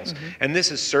their rails. And this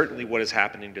is certainly what is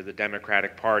happening to the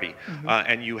Democratic Party.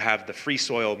 And you have the Free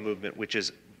Soil movement, which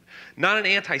is not an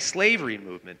anti-slavery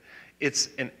movement, it's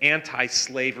an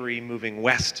anti-slavery moving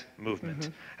west movement.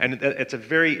 And it's a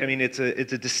very, it's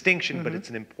a distinction, but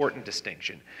it's an important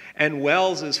distinction. And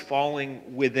Welles is falling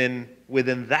within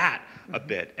that a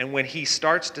bit. And when he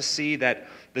starts to see that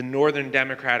the Northern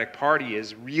Democratic Party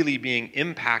is really being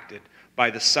impacted by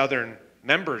the Southern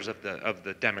members of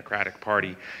the Democratic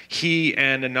Party, he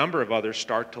and a number of others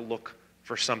start to look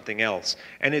for something else.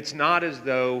 And it's not as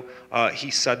though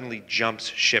he suddenly jumps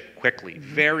ship quickly.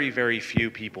 Very, very few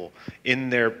people in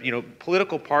their,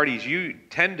 political parties, you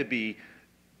tend to be,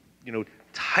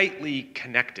 tightly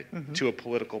connected to a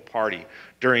political party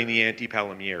during the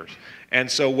antebellum years. And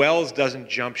so Welles doesn't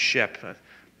jump ship,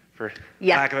 for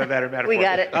lack of a better metaphor. We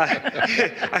got it.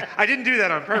 I didn't do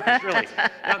that on purpose,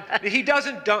 really. He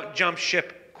doesn't jump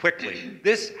ship quickly.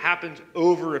 This happens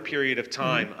over a period of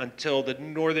time until the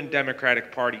Northern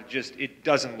Democratic Party it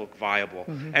doesn't look viable.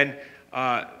 And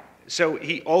so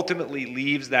he ultimately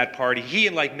leaves that party. He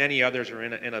and like many others are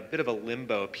in a bit of a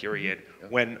limbo period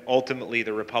when ultimately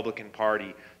the Republican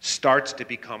Party starts to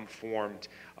become formed.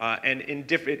 And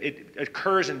it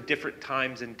occurs in different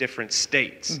times in different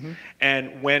states.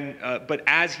 And but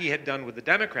as he had done with the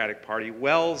Democratic Party,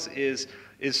 Welles is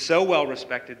is so well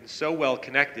respected and so well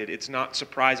connected, it's not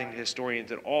surprising to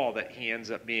historians at all that he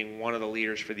ends up being one of the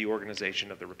leaders for the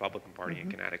organization of the Republican Party in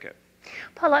Connecticut.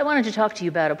 Paula, I wanted to talk to you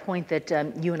about a point that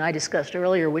you and I discussed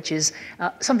earlier, which is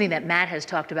something that Matt has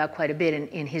talked about quite a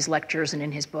bit in his lectures and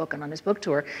in his book and on his book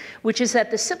tour, which is that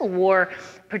the Civil War,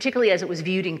 particularly as it was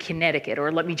viewed in Connecticut,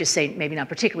 or let me just say maybe not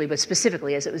particularly, but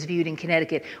specifically as it was viewed in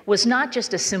Connecticut, was not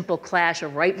just a simple clash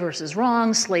of right versus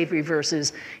wrong, slavery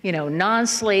versus,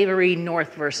 non-slavery,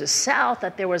 North versus South,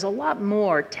 that there was a lot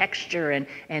more texture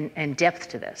and depth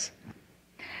to this.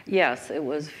 Yes, it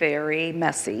was very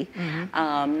messy.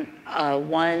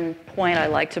 One point I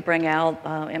like to bring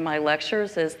out in my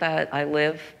lectures is that I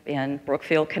live in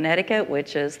Brookfield, Connecticut,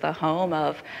 which is the home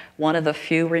of one of the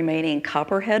few remaining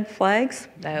copperhead flags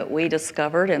that we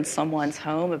discovered in someone's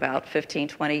home about 15,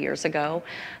 20 years ago.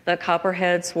 The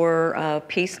copperheads were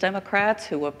peace Democrats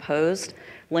who opposed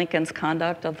Lincoln's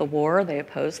conduct of the war. They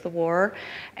opposed the war.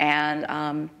 And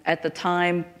at the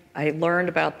time I learned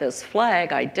about this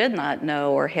flag, I did not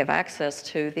know or have access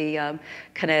to the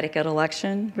Connecticut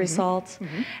election results.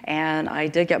 And I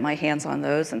did get my hands on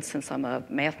those. And since I'm a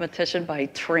mathematician by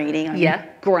training, I'm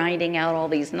grinding out all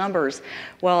these numbers.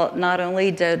 Well, not only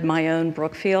did my own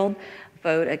Brookfield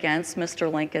vote against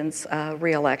Mr. Lincoln's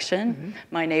re-election,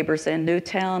 my neighbors in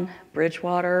Newtown,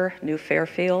 Bridgewater, New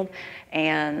Fairfield,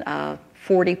 and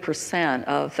 40%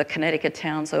 of the Connecticut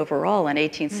towns overall in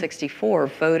 1864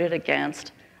 voted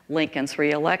against Lincoln's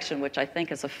re-election, which I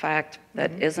think is a fact that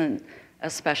isn't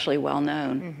especially well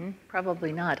known.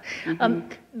 Probably not.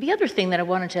 The other thing that I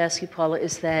wanted to ask you, Paula,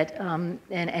 is that,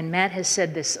 and Matt has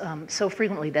said this so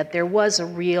frequently, that there was a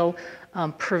real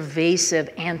pervasive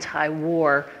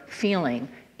anti-war feeling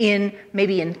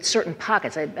maybe in certain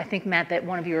pockets. I think, Matt, that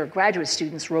one of your graduate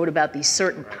students wrote about these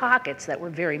certain pockets that were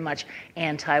very much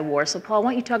anti-war. So, Paul,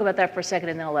 why don't you talk about that for a second,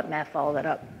 and then I'll let Matt follow that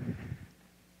up.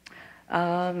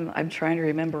 I'm trying to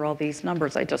remember all these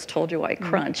numbers. I just told you I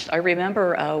crunched. I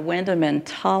remember Windham and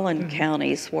Tolland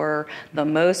counties were the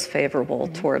most favorable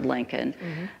toward Lincoln.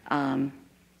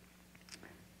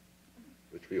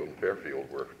 Litchfield and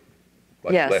Fairfield were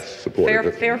much less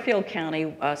supportive. Fairfield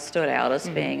County stood out as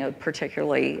being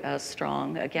particularly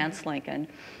strong against Lincoln.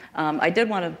 I did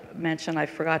want to mention, I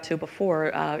forgot to before,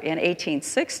 in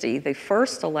 1860, the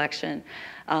first election,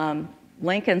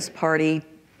 Lincoln's party,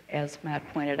 as Matt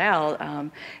pointed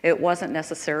out, it wasn't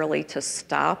necessarily to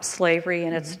stop slavery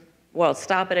in its,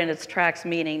 stop it in its tracks,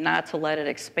 meaning not to let it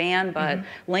expand, but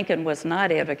Lincoln was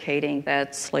not advocating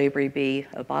that slavery be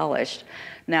abolished.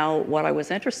 Now, what I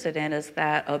was interested in is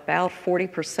that about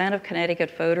 40% of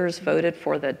Connecticut voters voted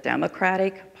for the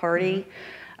Democratic Party.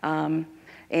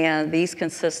 And these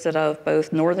consisted of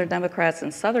both Northern Democrats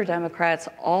and Southern Democrats,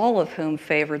 all of whom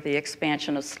favored the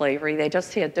expansion of slavery. They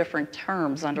just had different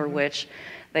terms under which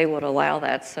they would allow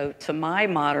that. So to my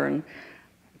modern,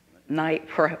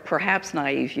 perhaps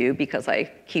naive view, because I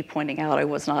keep pointing out I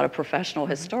was not a professional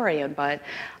historian, but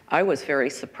I was very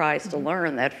surprised to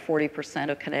learn that 40%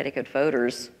 of Connecticut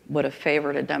voters would have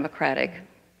favored a Democratic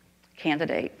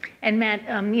candidate. And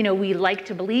Matt, we like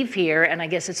to believe here, and I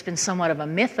guess it's been somewhat of a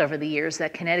myth over the years,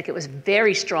 that Connecticut was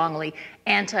very strongly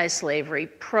anti-slavery,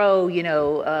 pro,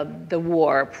 the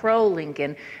war,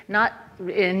 pro-Lincoln,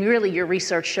 and really your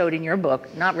research showed in your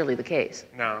book, not really the case.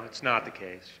 No, it's not the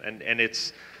case. And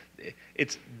it's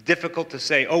difficult to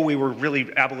say, oh, we were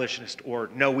really abolitionist, or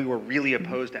no, we were really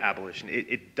opposed to abolition.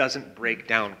 It doesn't break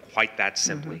down quite that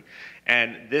simply.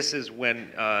 And this is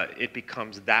when it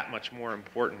becomes that much more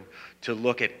important to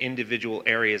look at individual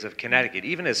areas of Connecticut,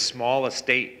 even as small a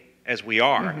state as we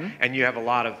are, and you have a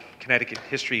lot of Connecticut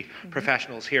history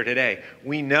professionals here today.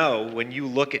 We know when you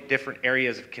look at different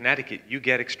areas of Connecticut, you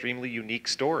get extremely unique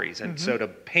stories. And so to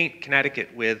paint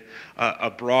Connecticut with a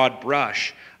broad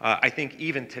brush, I think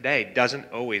even today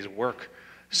doesn't always work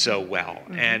so well.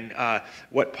 And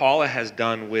what Paula has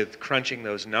done with crunching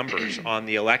those numbers on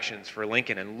the elections for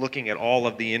Lincoln and looking at all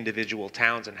of the individual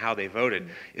towns and how they voted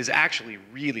is actually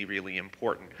really, really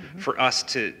important for us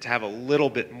to have a little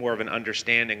bit more of an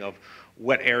understanding of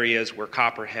what areas were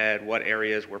Copperhead, what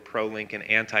areas were pro-Lincoln,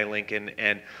 anti-Lincoln.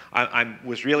 And I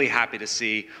was really happy to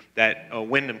see that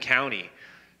Windham County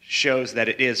shows that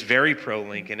it is very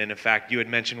pro-Lincoln. And in fact, you had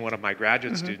mentioned one of my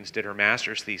graduate students did her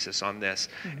master's thesis on this.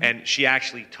 And she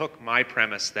actually took my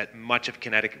premise that much of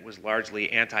Connecticut was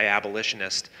largely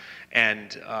anti-abolitionist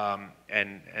and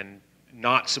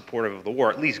not supportive of the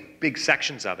war, at least big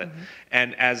sections of it.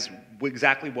 And as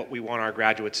exactly what we want our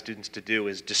graduate students to do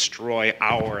is destroy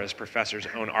our, as professors,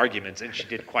 own arguments. And she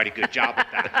did quite a good job at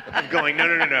that, of going,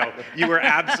 no, you were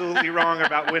absolutely wrong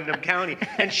about Windham County.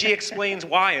 And she explains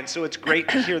why. And so it's great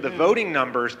to hear the voting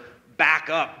numbers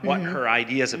back up what her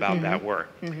ideas about that were.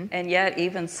 And yet,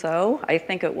 even so, I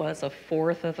think it was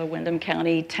 1/4 of the Windham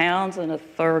County towns and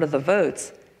 1/3 of the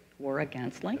votes were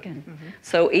against Lincoln.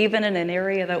 So even in an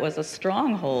area that was a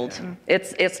stronghold,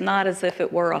 it's not as if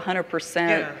it were 100%.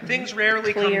 Yeah, things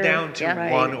rarely come down to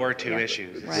one or two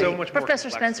issues. It's so much more Professor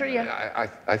complex Spencer, than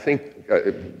that. I think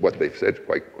what they've said is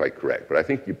quite correct, but I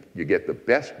think you get the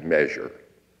best measure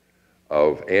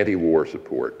of anti-war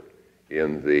support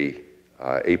in the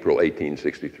April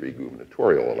 1863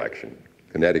 gubernatorial election.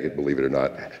 Connecticut, believe it or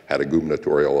not, had a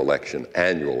gubernatorial election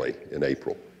annually in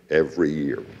April every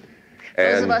year.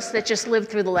 Those of us that just lived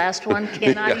through the last one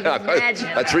cannot even imagine.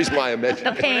 That's the reason why I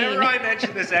mentioned the pain. Whenever I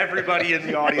mention this, everybody in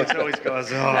the audience always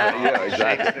goes, yeah,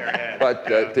 exactly. shakes their head. But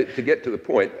to get to the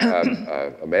point,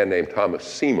 a man named Thomas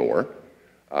Seymour,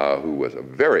 who was a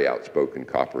very outspoken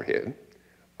Copperhead,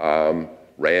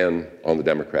 ran on the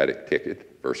Democratic ticket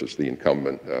versus the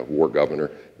incumbent war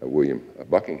governor, William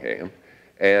Buckingham.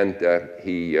 And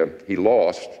he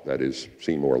lost, that is,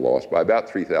 Seymour lost, by about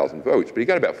 3,000 votes, but he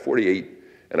got about 48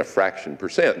 and a fraction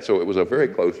percent. So it was a very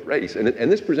close race.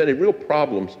 And this presented real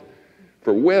problems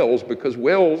for Welles, because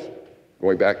Welles,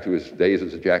 going back to his days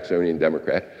as a Jacksonian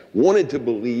Democrat, wanted to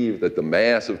believe that the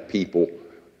mass of people,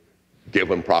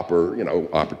 given proper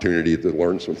opportunity to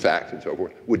learn some facts and so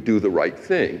forth, would do the right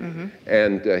thing.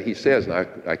 And he says, and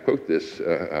I quote this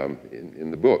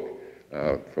in the book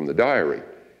from the diary,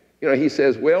 he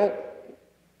says, well,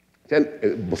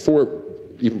 even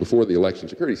before the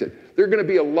elections occurred, he said, there are going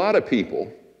to be a lot of people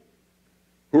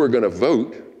who are going to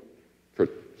vote for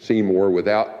Seymour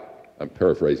without, I'm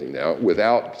paraphrasing now,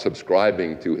 without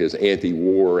subscribing to his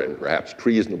anti-war and perhaps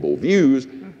treasonable views,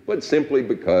 but simply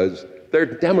because they're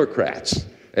Democrats,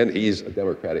 and he's a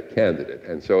Democratic candidate.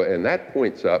 And that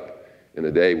points up in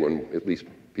a day when at least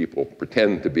people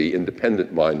pretend to be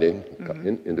independent-minded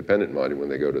when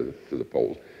they go to the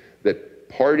polls, that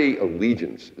party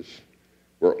allegiances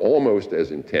were almost as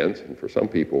intense, and for some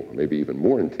people maybe even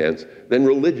more intense, than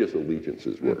religious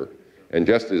allegiances were. And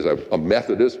just as a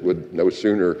Methodist would no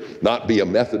sooner not be a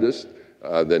Methodist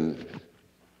than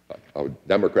a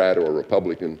Democrat or a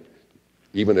Republican,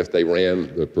 even if they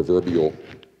ran the proverbial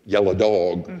yellow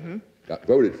dog, got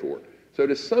voted for. So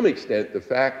to some extent, the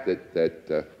fact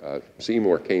that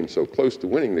Seymour came so close to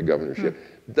winning the governorship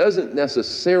doesn't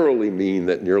necessarily mean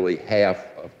that nearly half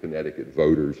of Connecticut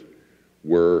voters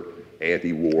were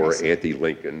anti-war,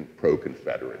 anti-Lincoln,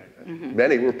 pro-Confederate.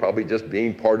 Many were probably just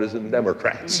being partisan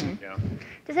Democrats. Yeah.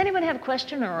 Does anyone have a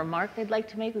question or a remark they'd like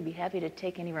to make? We'd be happy to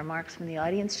take any remarks from the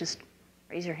audience. Just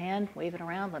raise your hand, wave it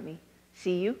around, let me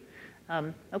see you.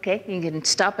 Okay, you can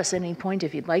stop us at any point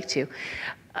if you'd like to.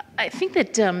 I think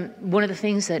that one of the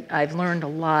things that I've learned a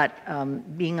lot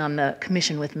being on the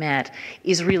commission with Matt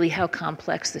is really how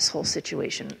complex this whole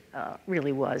situation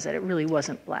really was, that it really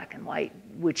wasn't black and white,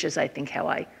 which is, I think, how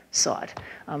I saw it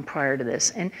prior to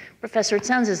this. And Professor, it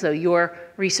sounds as though your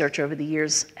research over the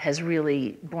years has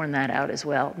really borne that out as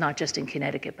well, not just in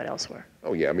Connecticut, but elsewhere.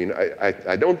 Oh yeah, I mean,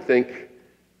 I don't think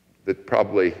that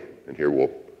probably, and here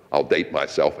I'll date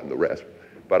myself and the rest,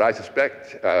 but I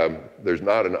suspect there's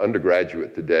not an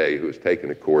undergraduate today who has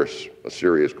taken a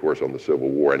serious course on the Civil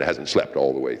War and hasn't slept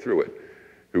all the way through it,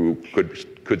 who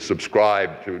could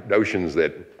subscribe to notions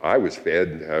that I was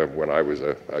fed when I was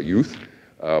a youth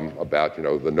about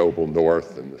the noble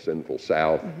North and the sinful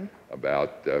South,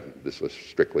 about this was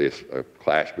strictly a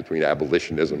clash between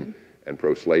abolitionism and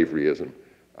pro-slaveryism,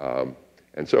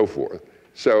 and so forth.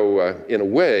 So in a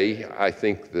way, I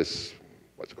think this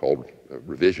what's called a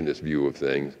revisionist view of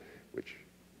things, which,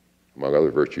 among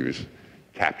other virtues,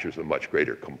 captures a much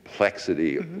greater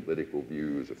complexity of political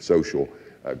views, of social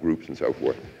groups, and so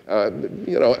forth.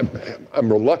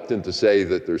 I'm reluctant to say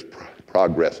that there's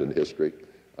progress in history.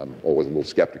 I'm always a little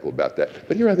skeptical about that.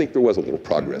 But here I think there was a little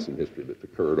progress in history that's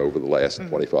occurred over the last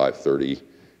 25, 30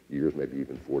 years, maybe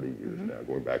even 40 years now,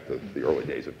 going back to the early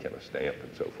days of Kenneth Stamp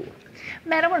and so forth.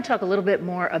 Matt, I want to talk a little bit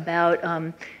more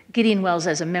about Gideon Welles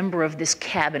as a member of this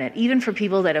cabinet. Even for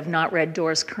people that have not read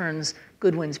Doris Kearns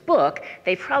Goodwin's book,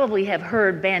 they probably have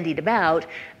heard bandied about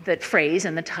that phrase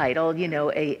and the title,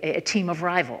 a team of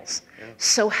rivals. Yeah.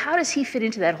 So how does he fit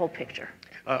into that whole picture?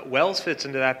 Welles fits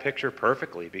into that picture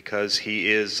perfectly because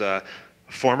he is a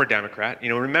former Democrat.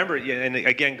 Remember, and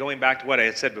again, going back to what I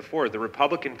had said before, the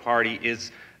Republican Party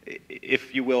is,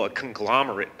 if you will, a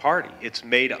conglomerate party. It's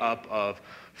made up of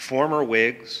former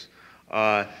Whigs,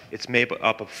 It's made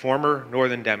up of former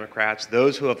Northern Democrats,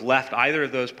 those who have left either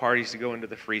of those parties to go into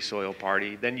the Free Soil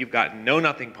Party. Then you've got Know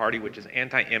Nothing Party, which is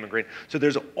anti-immigrant. So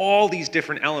there's all these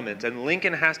different elements, and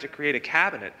Lincoln has to create a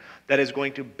cabinet that is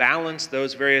going to balance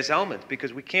those various elements,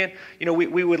 because we can't,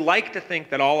 we would like to think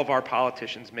that all of our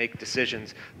politicians make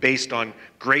decisions based on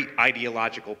great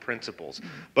ideological principles,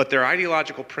 but their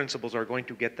ideological principles are going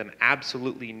to get them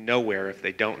absolutely nowhere if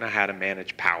they don't know how to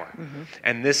manage power.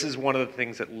 And this is one of the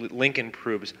things that Lincoln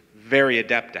proves very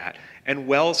adept at. And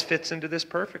Welles fits into this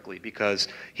perfectly, because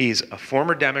he's a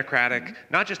former Democratic,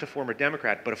 not just a former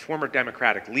Democrat, but a former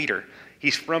Democratic leader.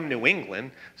 He's from New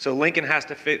England, so Lincoln has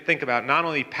to think about not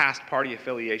only past party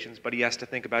affiliations, but he has to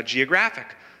think about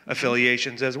geographic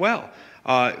affiliations as well.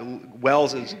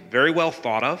 Welles is very well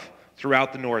thought of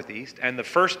throughout the Northeast, and the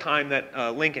first time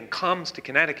that Lincoln comes to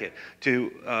Connecticut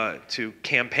to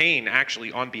campaign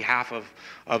actually on behalf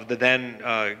of the then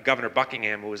Governor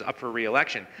Buckingham, who was up for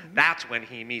re-election, that's when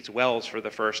he meets Welles for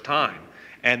the first time,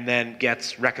 and then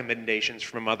gets recommendations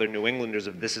from other New Englanders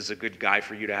of this is a good guy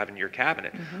for you to have in your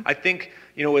cabinet. I think,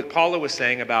 what Paula was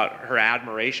saying about her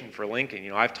admiration for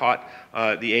Lincoln, I've taught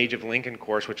the Age of Lincoln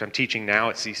course, which I'm teaching now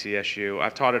at CCSU.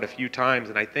 I've taught it a few times,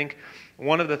 and I think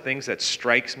one of the things that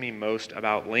strikes me most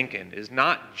about Lincoln is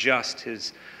not just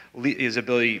his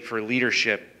ability for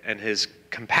leadership and his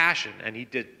compassion, and he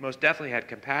most definitely had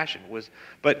compassion,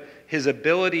 but his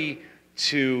ability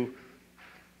to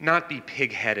not be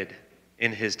pig-headed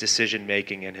in his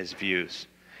decision-making and his views.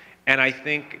 And I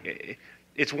think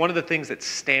it's one of the things that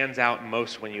stands out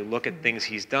most when you look at things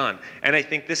he's done. And I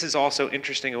think this is also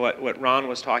interesting, what Ron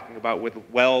was talking about with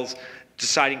Welles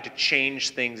deciding to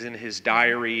change things in his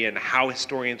diary and how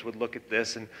historians would look at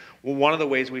this. And one of the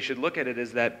ways we should look at it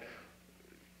is that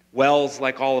Welles,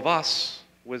 like all of us,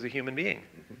 was a human being.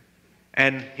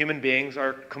 And human beings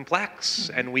are complex,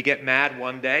 and we get mad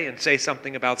one day and say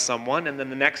something about someone, and then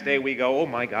the next day we go, oh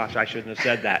my gosh, I shouldn't have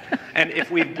said that. And if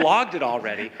we've blogged it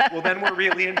already, well, then we're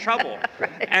really in trouble.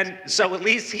 Right. And so at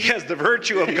least he has the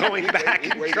virtue of going back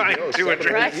and trying to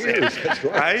address it. That's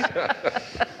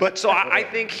right. But so I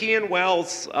think he and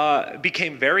Welles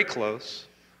became very close.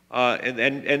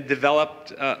 And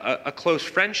developed a close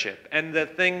friendship. And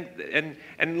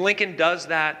and Lincoln does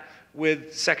that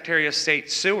with Secretary of State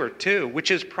Seward, too,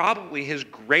 which is probably his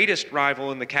greatest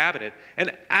rival in the cabinet,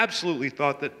 and absolutely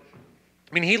thought that,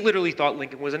 he literally thought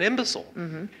Lincoln was an imbecile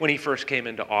when he first came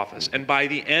into office. And by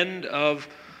the end of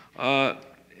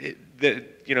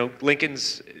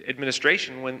Lincoln's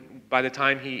administration, by the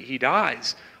time he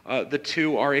dies, the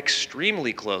two are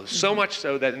extremely close. So much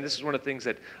so that, and this is one of the things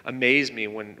that amazed me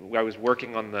when I was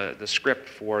working on the script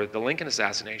for the Lincoln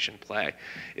assassination play,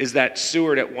 is that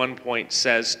Seward at one point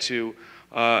says to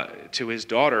his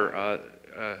daughter,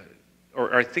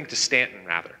 or I think to Stanton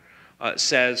rather,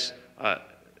 says,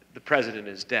 the president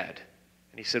is dead.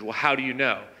 And he said, well, how do you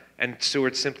know? And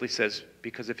Seward simply says,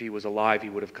 because if he was alive, he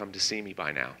would have come to see me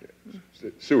by now. Yeah.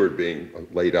 Seward being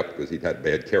laid up because he'd had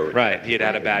bad carriage. Right, he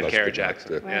had a bad carriage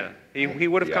accident. Yeah, he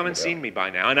would have come and seen me by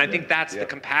now. And I think that's the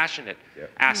compassionate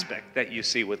aspect that you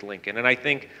see with Lincoln. And I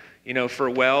think, for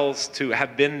Welles to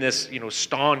have been this,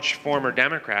 staunch former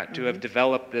Democrat, to have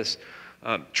developed this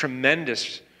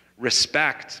tremendous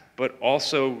respect, but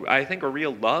also, I think, a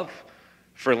real love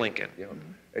for Lincoln. Yeah.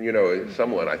 And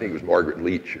someone, I think it was Margaret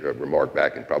Leach, remarked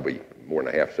back in probably more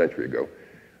than a half century ago,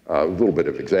 a little bit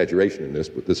of exaggeration in this,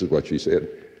 but this is what she said,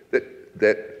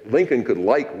 that Lincoln could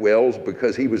like Welles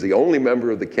because he was the only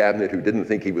member of the cabinet who didn't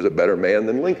think he was a better man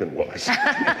than Lincoln was.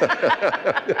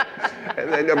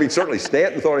 And certainly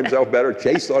Stanton thought himself better,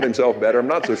 Chase thought himself better. I'm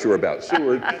not so sure about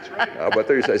Seward, but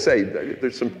there's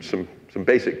some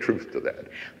basic truth to that.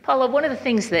 Paula, one of the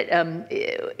things that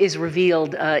is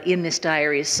revealed in this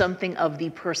diary is something of the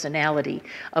personality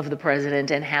of the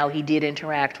president and how he did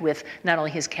interact with not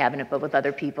only his cabinet but with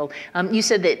other people. You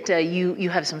said that you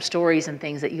have some stories and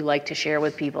things that you like to share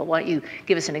with people. Why don't you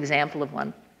give us an example of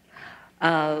one?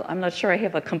 I'm not sure I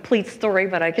have a complete story,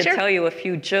 but I can tell you a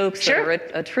few jokes that are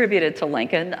attributed to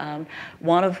Lincoln,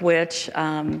 one of which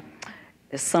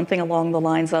is something along the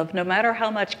lines of, no matter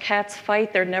how much cats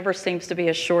fight, there never seems to be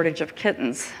a shortage of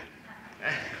kittens.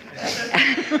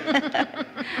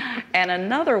 And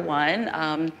another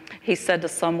one, he said to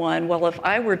someone, well, if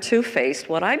I were two-faced,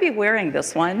 would I be wearing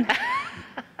this one?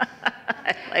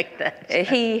 I like that.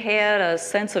 He had a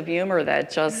sense of humor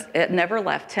that it never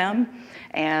left him.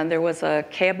 And there was a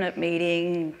cabinet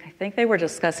meeting, I think they were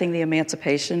discussing the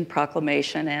Emancipation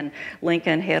Proclamation, and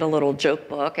Lincoln had a little joke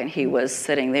book, and he was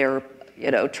sitting there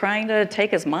trying to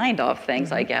take his mind off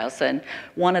things, I guess. And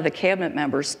one of the cabinet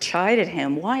members chided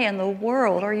him, "Why in the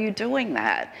world are you doing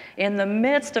that? In the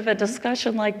midst of a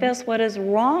discussion like this, what is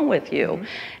wrong with you?"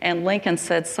 And Lincoln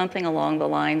said something along the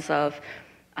lines of,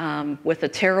 "With the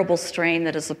terrible strain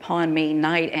that is upon me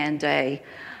night and day,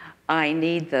 I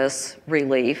need this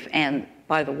relief. And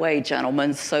by the way,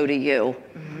 gentlemen, so do you."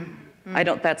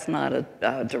 That's not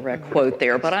a direct quote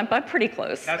there, but I'm pretty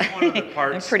close. That's one of the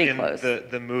parts in close.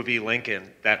 the movie Lincoln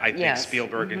that I think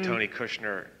Spielberg and Tony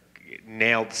Kushner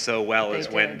nailed so well is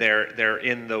when they're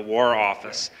in the War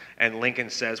Office and Lincoln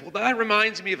says, "Well, that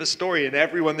reminds me of a story," and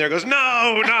everyone there goes,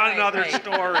 "No, not another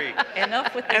story."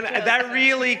 Enough with the And jokes. that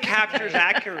really captures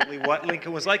accurately what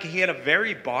Lincoln was like. He had a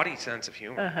very bawdy sense of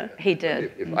humor. He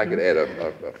did. If I could add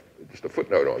just a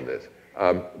footnote on this.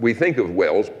 We think of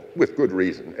Welles, with good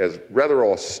reason, as rather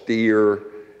austere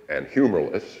and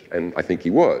humorless, and I think he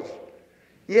was.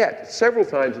 Yet, several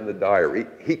times in the diary,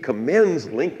 he commends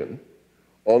Lincoln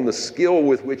on the skill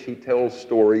with which he tells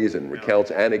stories and recounts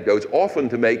anecdotes, often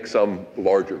to make some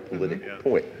larger political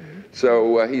point.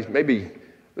 So he's maybe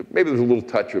there's a little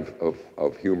touch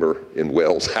of humor in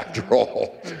Welles after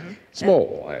all.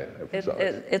 Small, I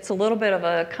emphasize. It's a little bit of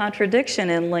a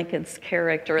contradiction in Lincoln's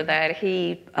character that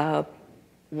he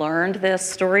learned this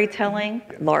storytelling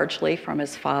largely from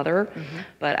his father,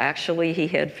 but actually he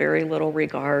had very little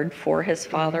regard for his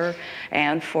father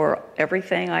and for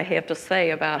everything I have to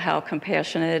say about how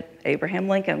compassionate Abraham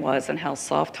Lincoln was and how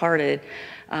soft-hearted.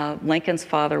 Lincoln's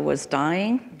father was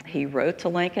dying. He wrote to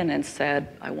Lincoln and said,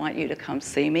 "I want you to come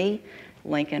see me."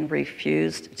 Lincoln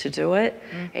refused to do it.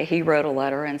 He wrote a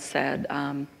letter and said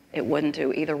it wouldn't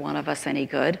do either one of us any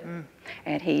good.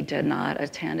 And he did not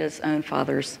attend his own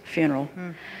father's funeral.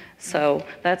 So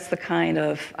that's the kind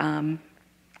of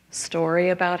story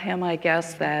about him, I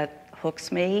guess, that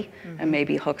hooks me and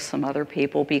maybe hooks some other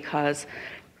people, because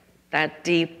that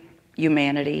deep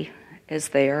humanity is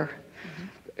there.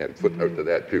 And footnote to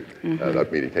that, too.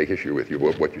 Not meaning to take issue with you,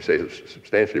 but what you say is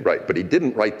substantially right. But he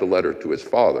didn't write the letter to his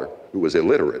father, who was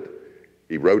illiterate.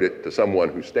 He wrote it to someone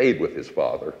who stayed with his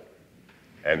father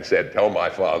and said, "Tell my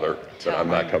father that I'm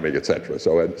not coming," etc.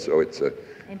 So it's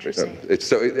Interesting.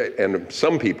 And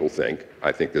some people think,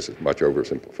 I think this is much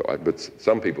oversimplified, but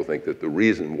some people think that the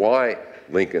reason why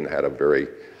Lincoln had a very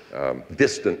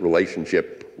distant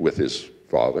relationship with his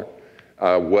father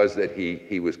was that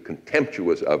he was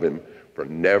contemptuous of him for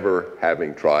never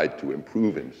having tried to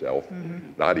improve himself,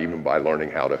 not even by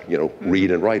learning how to,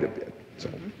 read and write a bit. So.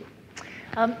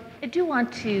 I do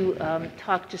want to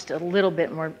talk just a little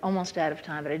bit more, almost out of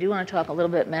time, but I do want to talk a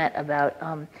little bit, Matt, about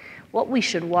what we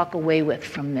should walk away with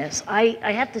from this. I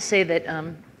have to say that,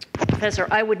 Professor,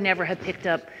 I would never have picked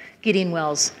up Gideon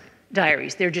Welles'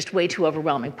 diaries. They're just way too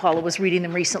overwhelming. Paula was reading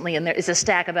them recently, and there is a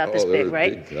stack about this big,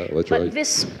 right? Big. Yeah, that's but right.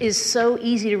 This is so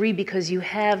easy to read because you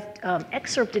have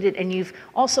excerpted it, and you've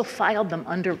also filed them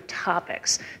under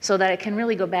topics, so that I can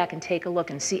really go back and take a look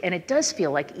and see. And it does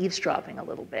feel like eavesdropping a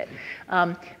little bit.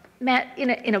 Matt,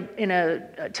 in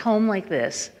a tome like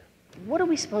this, what are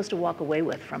we supposed to walk away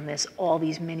with from this all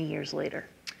these many years later?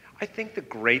 I think the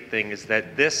great thing is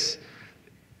that this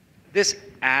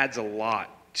adds a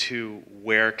lot to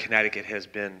where Connecticut has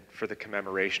been for the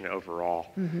commemoration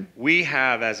overall. We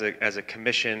have, as a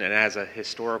commission and as a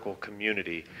historical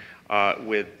community,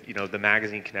 with the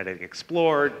magazine Connecticut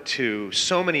Explored to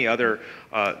so many other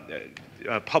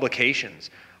publications,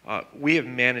 we have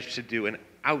managed to do an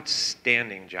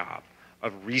outstanding job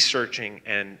of researching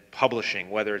and publishing,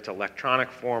 whether it's electronic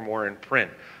form or in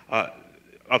print,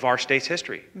 of our state's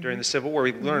history during the Civil War.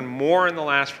 We've learned more in the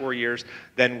last 4 years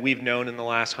than we've known in the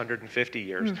last 150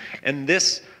 years. And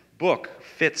this book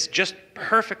fits just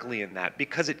perfectly in that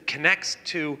because it connects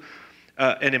to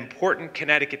an important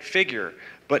Connecticut figure,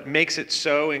 but makes it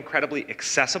so incredibly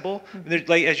accessible.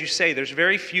 Like, as you say, there's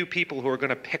very few people who are going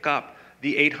to pick up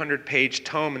the 800-page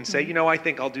tome and say, I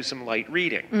think I'll do some light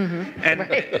reading. And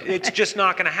it's just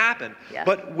not going to happen. Yeah.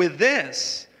 But with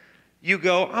this, you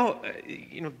go,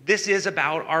 this is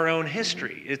about our own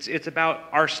history. It's about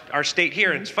our state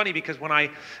here. And it's funny because when I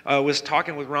was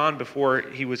talking with Ron before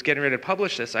he was getting ready to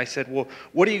publish this, I said, well,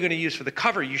 what are you going to use for the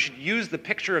cover? You should use the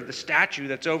picture of the statue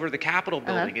that's over the Capitol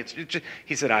building. It's just,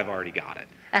 he said, I've already got it.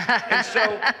 And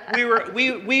so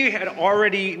we had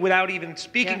already, without even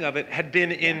speaking of it, had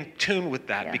been in tune with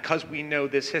that because we know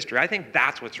this history. I think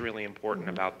that's what's really important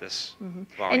about this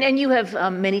volume. And you have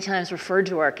many times referred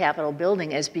to our Capitol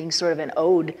building as being sort of an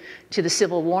ode to the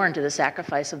Civil War and to the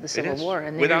sacrifice of the Civil War.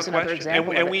 And without there's another question.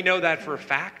 example And we know that for a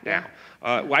fact now.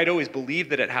 I'd always believed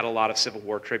that it had a lot of Civil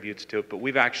War tributes to it, but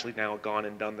we've actually now gone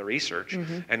and done the research,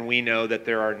 and we know that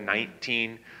there are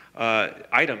 19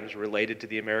 items related to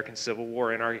the American Civil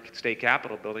War in our state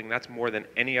capitol building. That's more than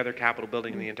any other capitol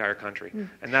building in the entire country.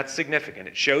 And that's significant.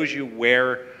 It shows you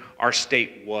where our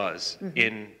state was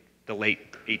in the late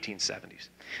 1870s.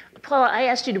 Paula, I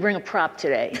asked you to bring a prop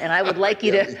today, and I would like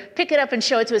you to pick it up and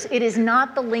show it to us. It is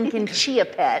not the Lincoln Chia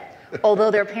Pet, although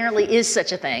there apparently is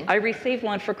such a thing. I received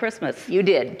one for Christmas. You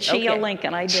did? Chia Okay.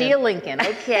 Lincoln, I did. Chia Lincoln,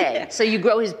 okay. So you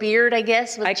grow his beard, I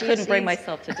guess, with I chia couldn't bring seeds?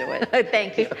 myself to do it.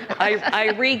 Thank you. I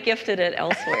re-gifted it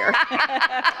elsewhere.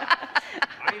 I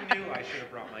knew I should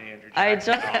have brought my Andrew Jackson. I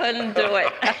just couldn't do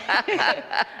it.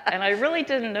 And I really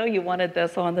didn't know you wanted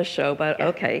this on the show, but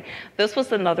okay. This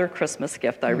was another Christmas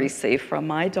gift I received from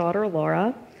my daughter,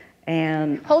 Laura.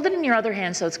 And Hold it in your other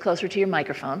hand so it's closer to your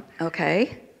microphone.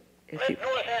 okay. If you, Let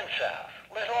North and South,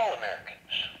 let all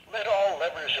Americans, let all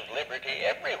lovers of liberty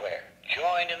everywhere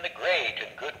join in the great and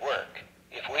good work.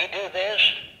 If we do this,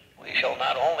 we shall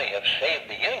not only have saved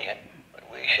the Union, but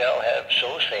we shall have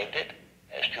so saved it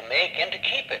as to make and to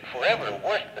keep it forever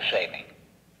worth the saving.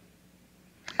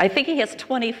 I think he has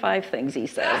 25 things he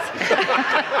says.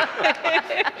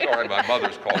 Sorry, my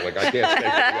mother's calling. I can't stay for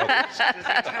the others. Does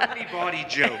he tell any bawdy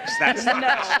jokes? That's the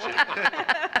question.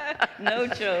 No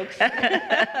jokes.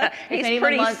 He's anyone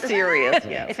pretty wants- serious.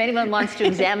 If anyone wants to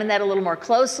examine that a little more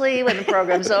closely when the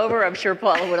program's over, I'm sure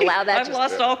Paula would allow that. I've Just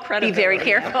lost all credit. Be very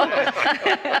careful.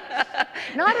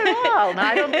 Not at all. No,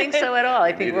 I don't think so at all.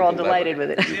 I think we're all delighted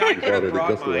with it. See, I could have brought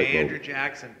Just the my right Andrew moment.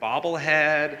 Jackson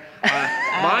bobblehead.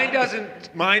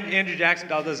 Mine Andrew Jackson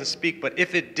doll doesn't speak, but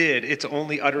if it did, its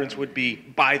only utterance would be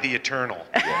 "by the eternal."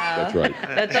 That's right.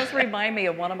 That does remind me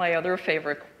of one of my other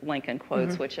favorite Lincoln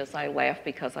quotes, which is, "I laugh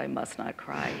because I must not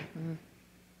cry."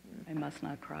 I must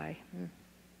not cry.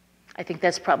 I think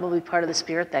that's probably part of the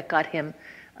spirit that got him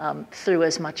through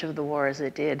as much of the war as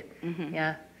it did.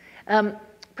 Yeah.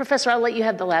 Professor, I'll let you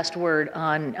have the last word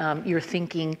on your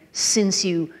thinking since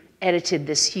you edited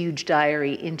this huge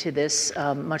diary into this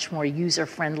much more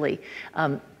user-friendly.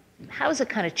 How has it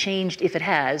kind of changed, if it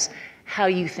has, how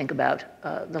you think about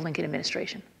the Lincoln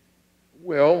administration?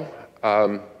 Well,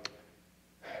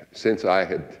 since I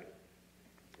had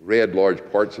read large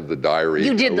parts of the diary.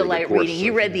 You did the over light course reading.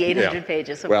 You of- read the 800 yeah.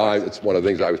 pages, of Well, course. it's one of the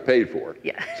things I was paid for.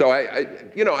 Yeah. So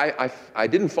I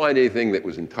didn't find anything that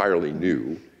was entirely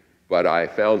new, but I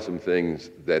found some things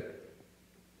that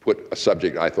put a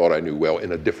subject I thought I knew well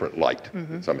in a different light.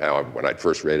 Somehow, when I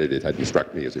first read it, it hadn't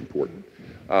struck me as important.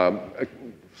 A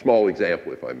small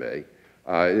example, if I may.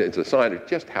 It's a sign of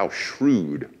just how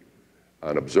shrewd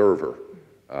an observer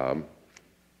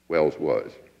Welles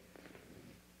was.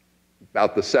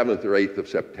 About the 7th or 8th of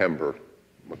September,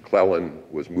 McClellan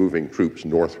was moving troops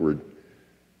northward,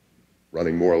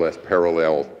 running more or less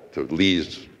parallel to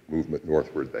Lee's movement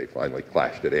northward. They finally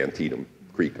clashed at Antietam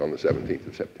Creek on the 17th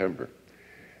of September.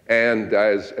 And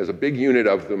as a big unit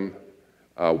of them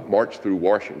marched through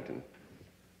Washington,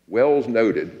 Welles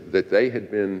noted that they had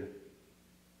been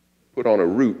put on a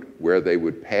route where they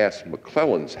would pass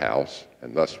McClellan's house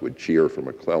and thus would cheer for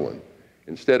McClellan,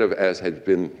 instead of, as had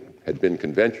been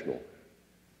conventional,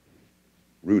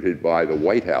 routed by the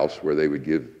White House where they would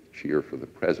give cheer for the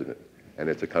president. And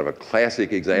it's a kind of a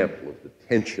classic example of the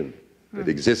tension that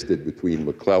existed between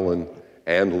McClellan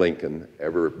and Lincoln,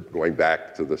 ever going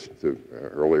back to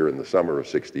earlier in the summer of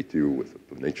 '62 with the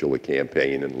Peninsula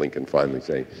Campaign, and Lincoln finally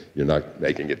saying, "You're not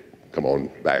making it, come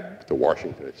on back to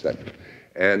Washington," etc.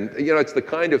 And it's the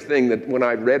kind of thing that when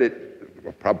I read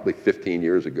it probably 15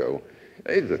 years ago,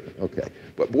 okay,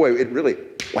 but boy, it really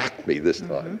whacked me this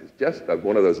time. It's just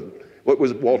one of those. What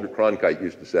was Walter Cronkite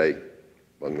used to say,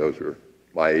 among those who are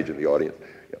my age in the audience?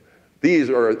 These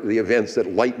are the events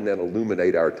that lighten and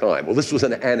illuminate our time. Well, this was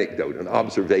an anecdote, an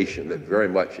observation that very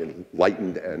much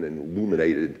enlightened and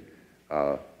illuminated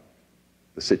the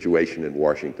situation in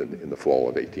Washington in the fall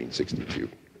of 1862.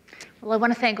 Well, I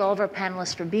want to thank all of our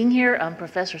panelists for being here.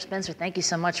 Professor Spencer, thank you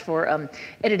so much for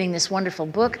editing this wonderful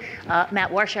book.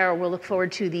 Matt Warshauer will look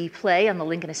forward to the play on the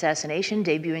Lincoln assassination,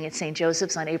 debuting at St.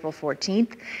 Joseph's on April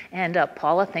 14th. And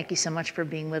Paula, thank you so much for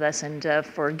being with us and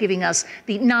for giving us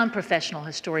the non-professional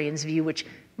historian's view, which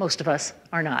most of us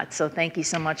are not. So thank you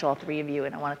so much, all three of you,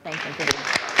 and I want to thank them for being here.